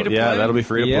play. be free to play. Yeah, that'll be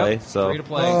free to Yep, play. So free to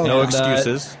play. no And,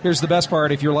 excuses. Here's the best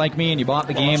part: if you're like me and you bought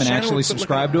the game and Shannon actually would quit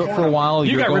subscribed to looking it at for a while,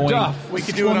 You you're got ripped going. off. We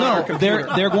could do it on our No, computer.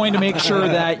 they're going to make sure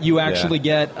that you actually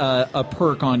Yeah. get a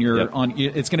perk on your Yep. on.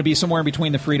 It's going to be somewhere in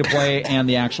between the free to play and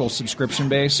the actual subscription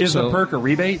base. Is so, the perk a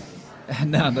rebate?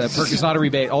 No, the perk is not a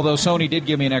rebate. Although Sony did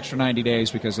give me an extra 90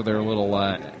 days because of their little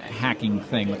hacking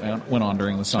thing that went on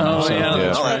during the summer. Oh, so,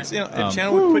 yeah. Oh, that's, if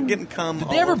Shannon would quit getting cum. Did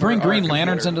they ever bring Green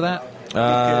Lanterns into that?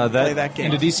 play that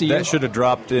game. Into DCU? That should have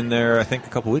dropped in there, I think, a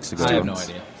couple weeks ago. I have no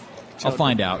idea. I'll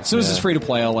find out. As soon as it's free to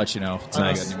play, I'll let you know. It's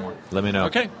not good anymore. Let me know.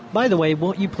 Okay. By the way,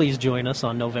 won't you please join us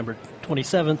on November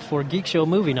 27th for Geek Show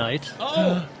Movie Night?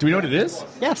 Oh. Do we know what it is?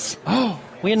 Yes. Oh.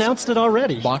 We announced it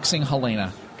already. Boxing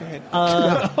Helena. Go ahead.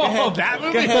 That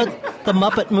movie? The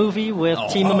Muppet movie with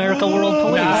Team America World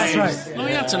Police. Nice. Right. Oh,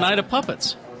 yeah, it's a night of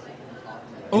puppets.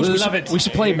 Oh, we love it. We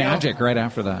should play Magic right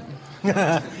after that.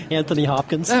 Anthony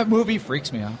Hopkins. That movie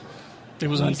freaks me out. It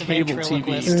was on He's cable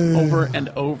ventriloquist. TV over and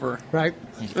over. Right.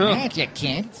 It's magic,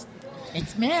 kids.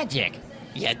 It's magic.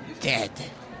 You're dead.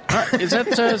 All right, is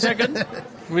that good?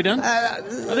 Are we done? I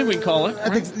think we can call it. I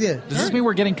think, yeah. Does this mean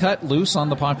we're getting cut loose on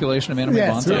the population of anime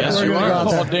Yes, bonsai? Yes, you are.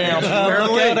 Oh, damn.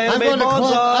 I'm going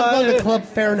to Club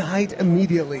Fahrenheit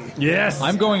immediately. Yes.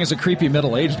 I'm going as a creepy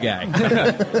middle-aged guy.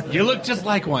 You look just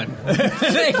like one.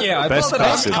 Thank you. I Best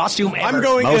Costume ever. I'm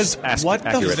going Most as what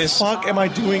accurate. the fuck am I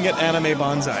doing at Anime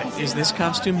Bonsai? Is this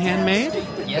costume handmade?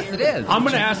 Yes, it is. I'm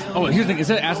going to ask. Oh, here's the thing.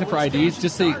 Instead of asking for IDs,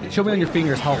 just say, show me on your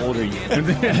fingers how old are you. If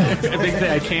they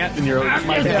say I can't, then you're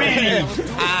my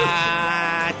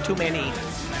Too many.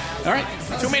 All right,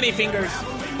 too many fingers.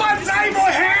 Bonsai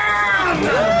for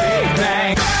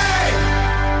him!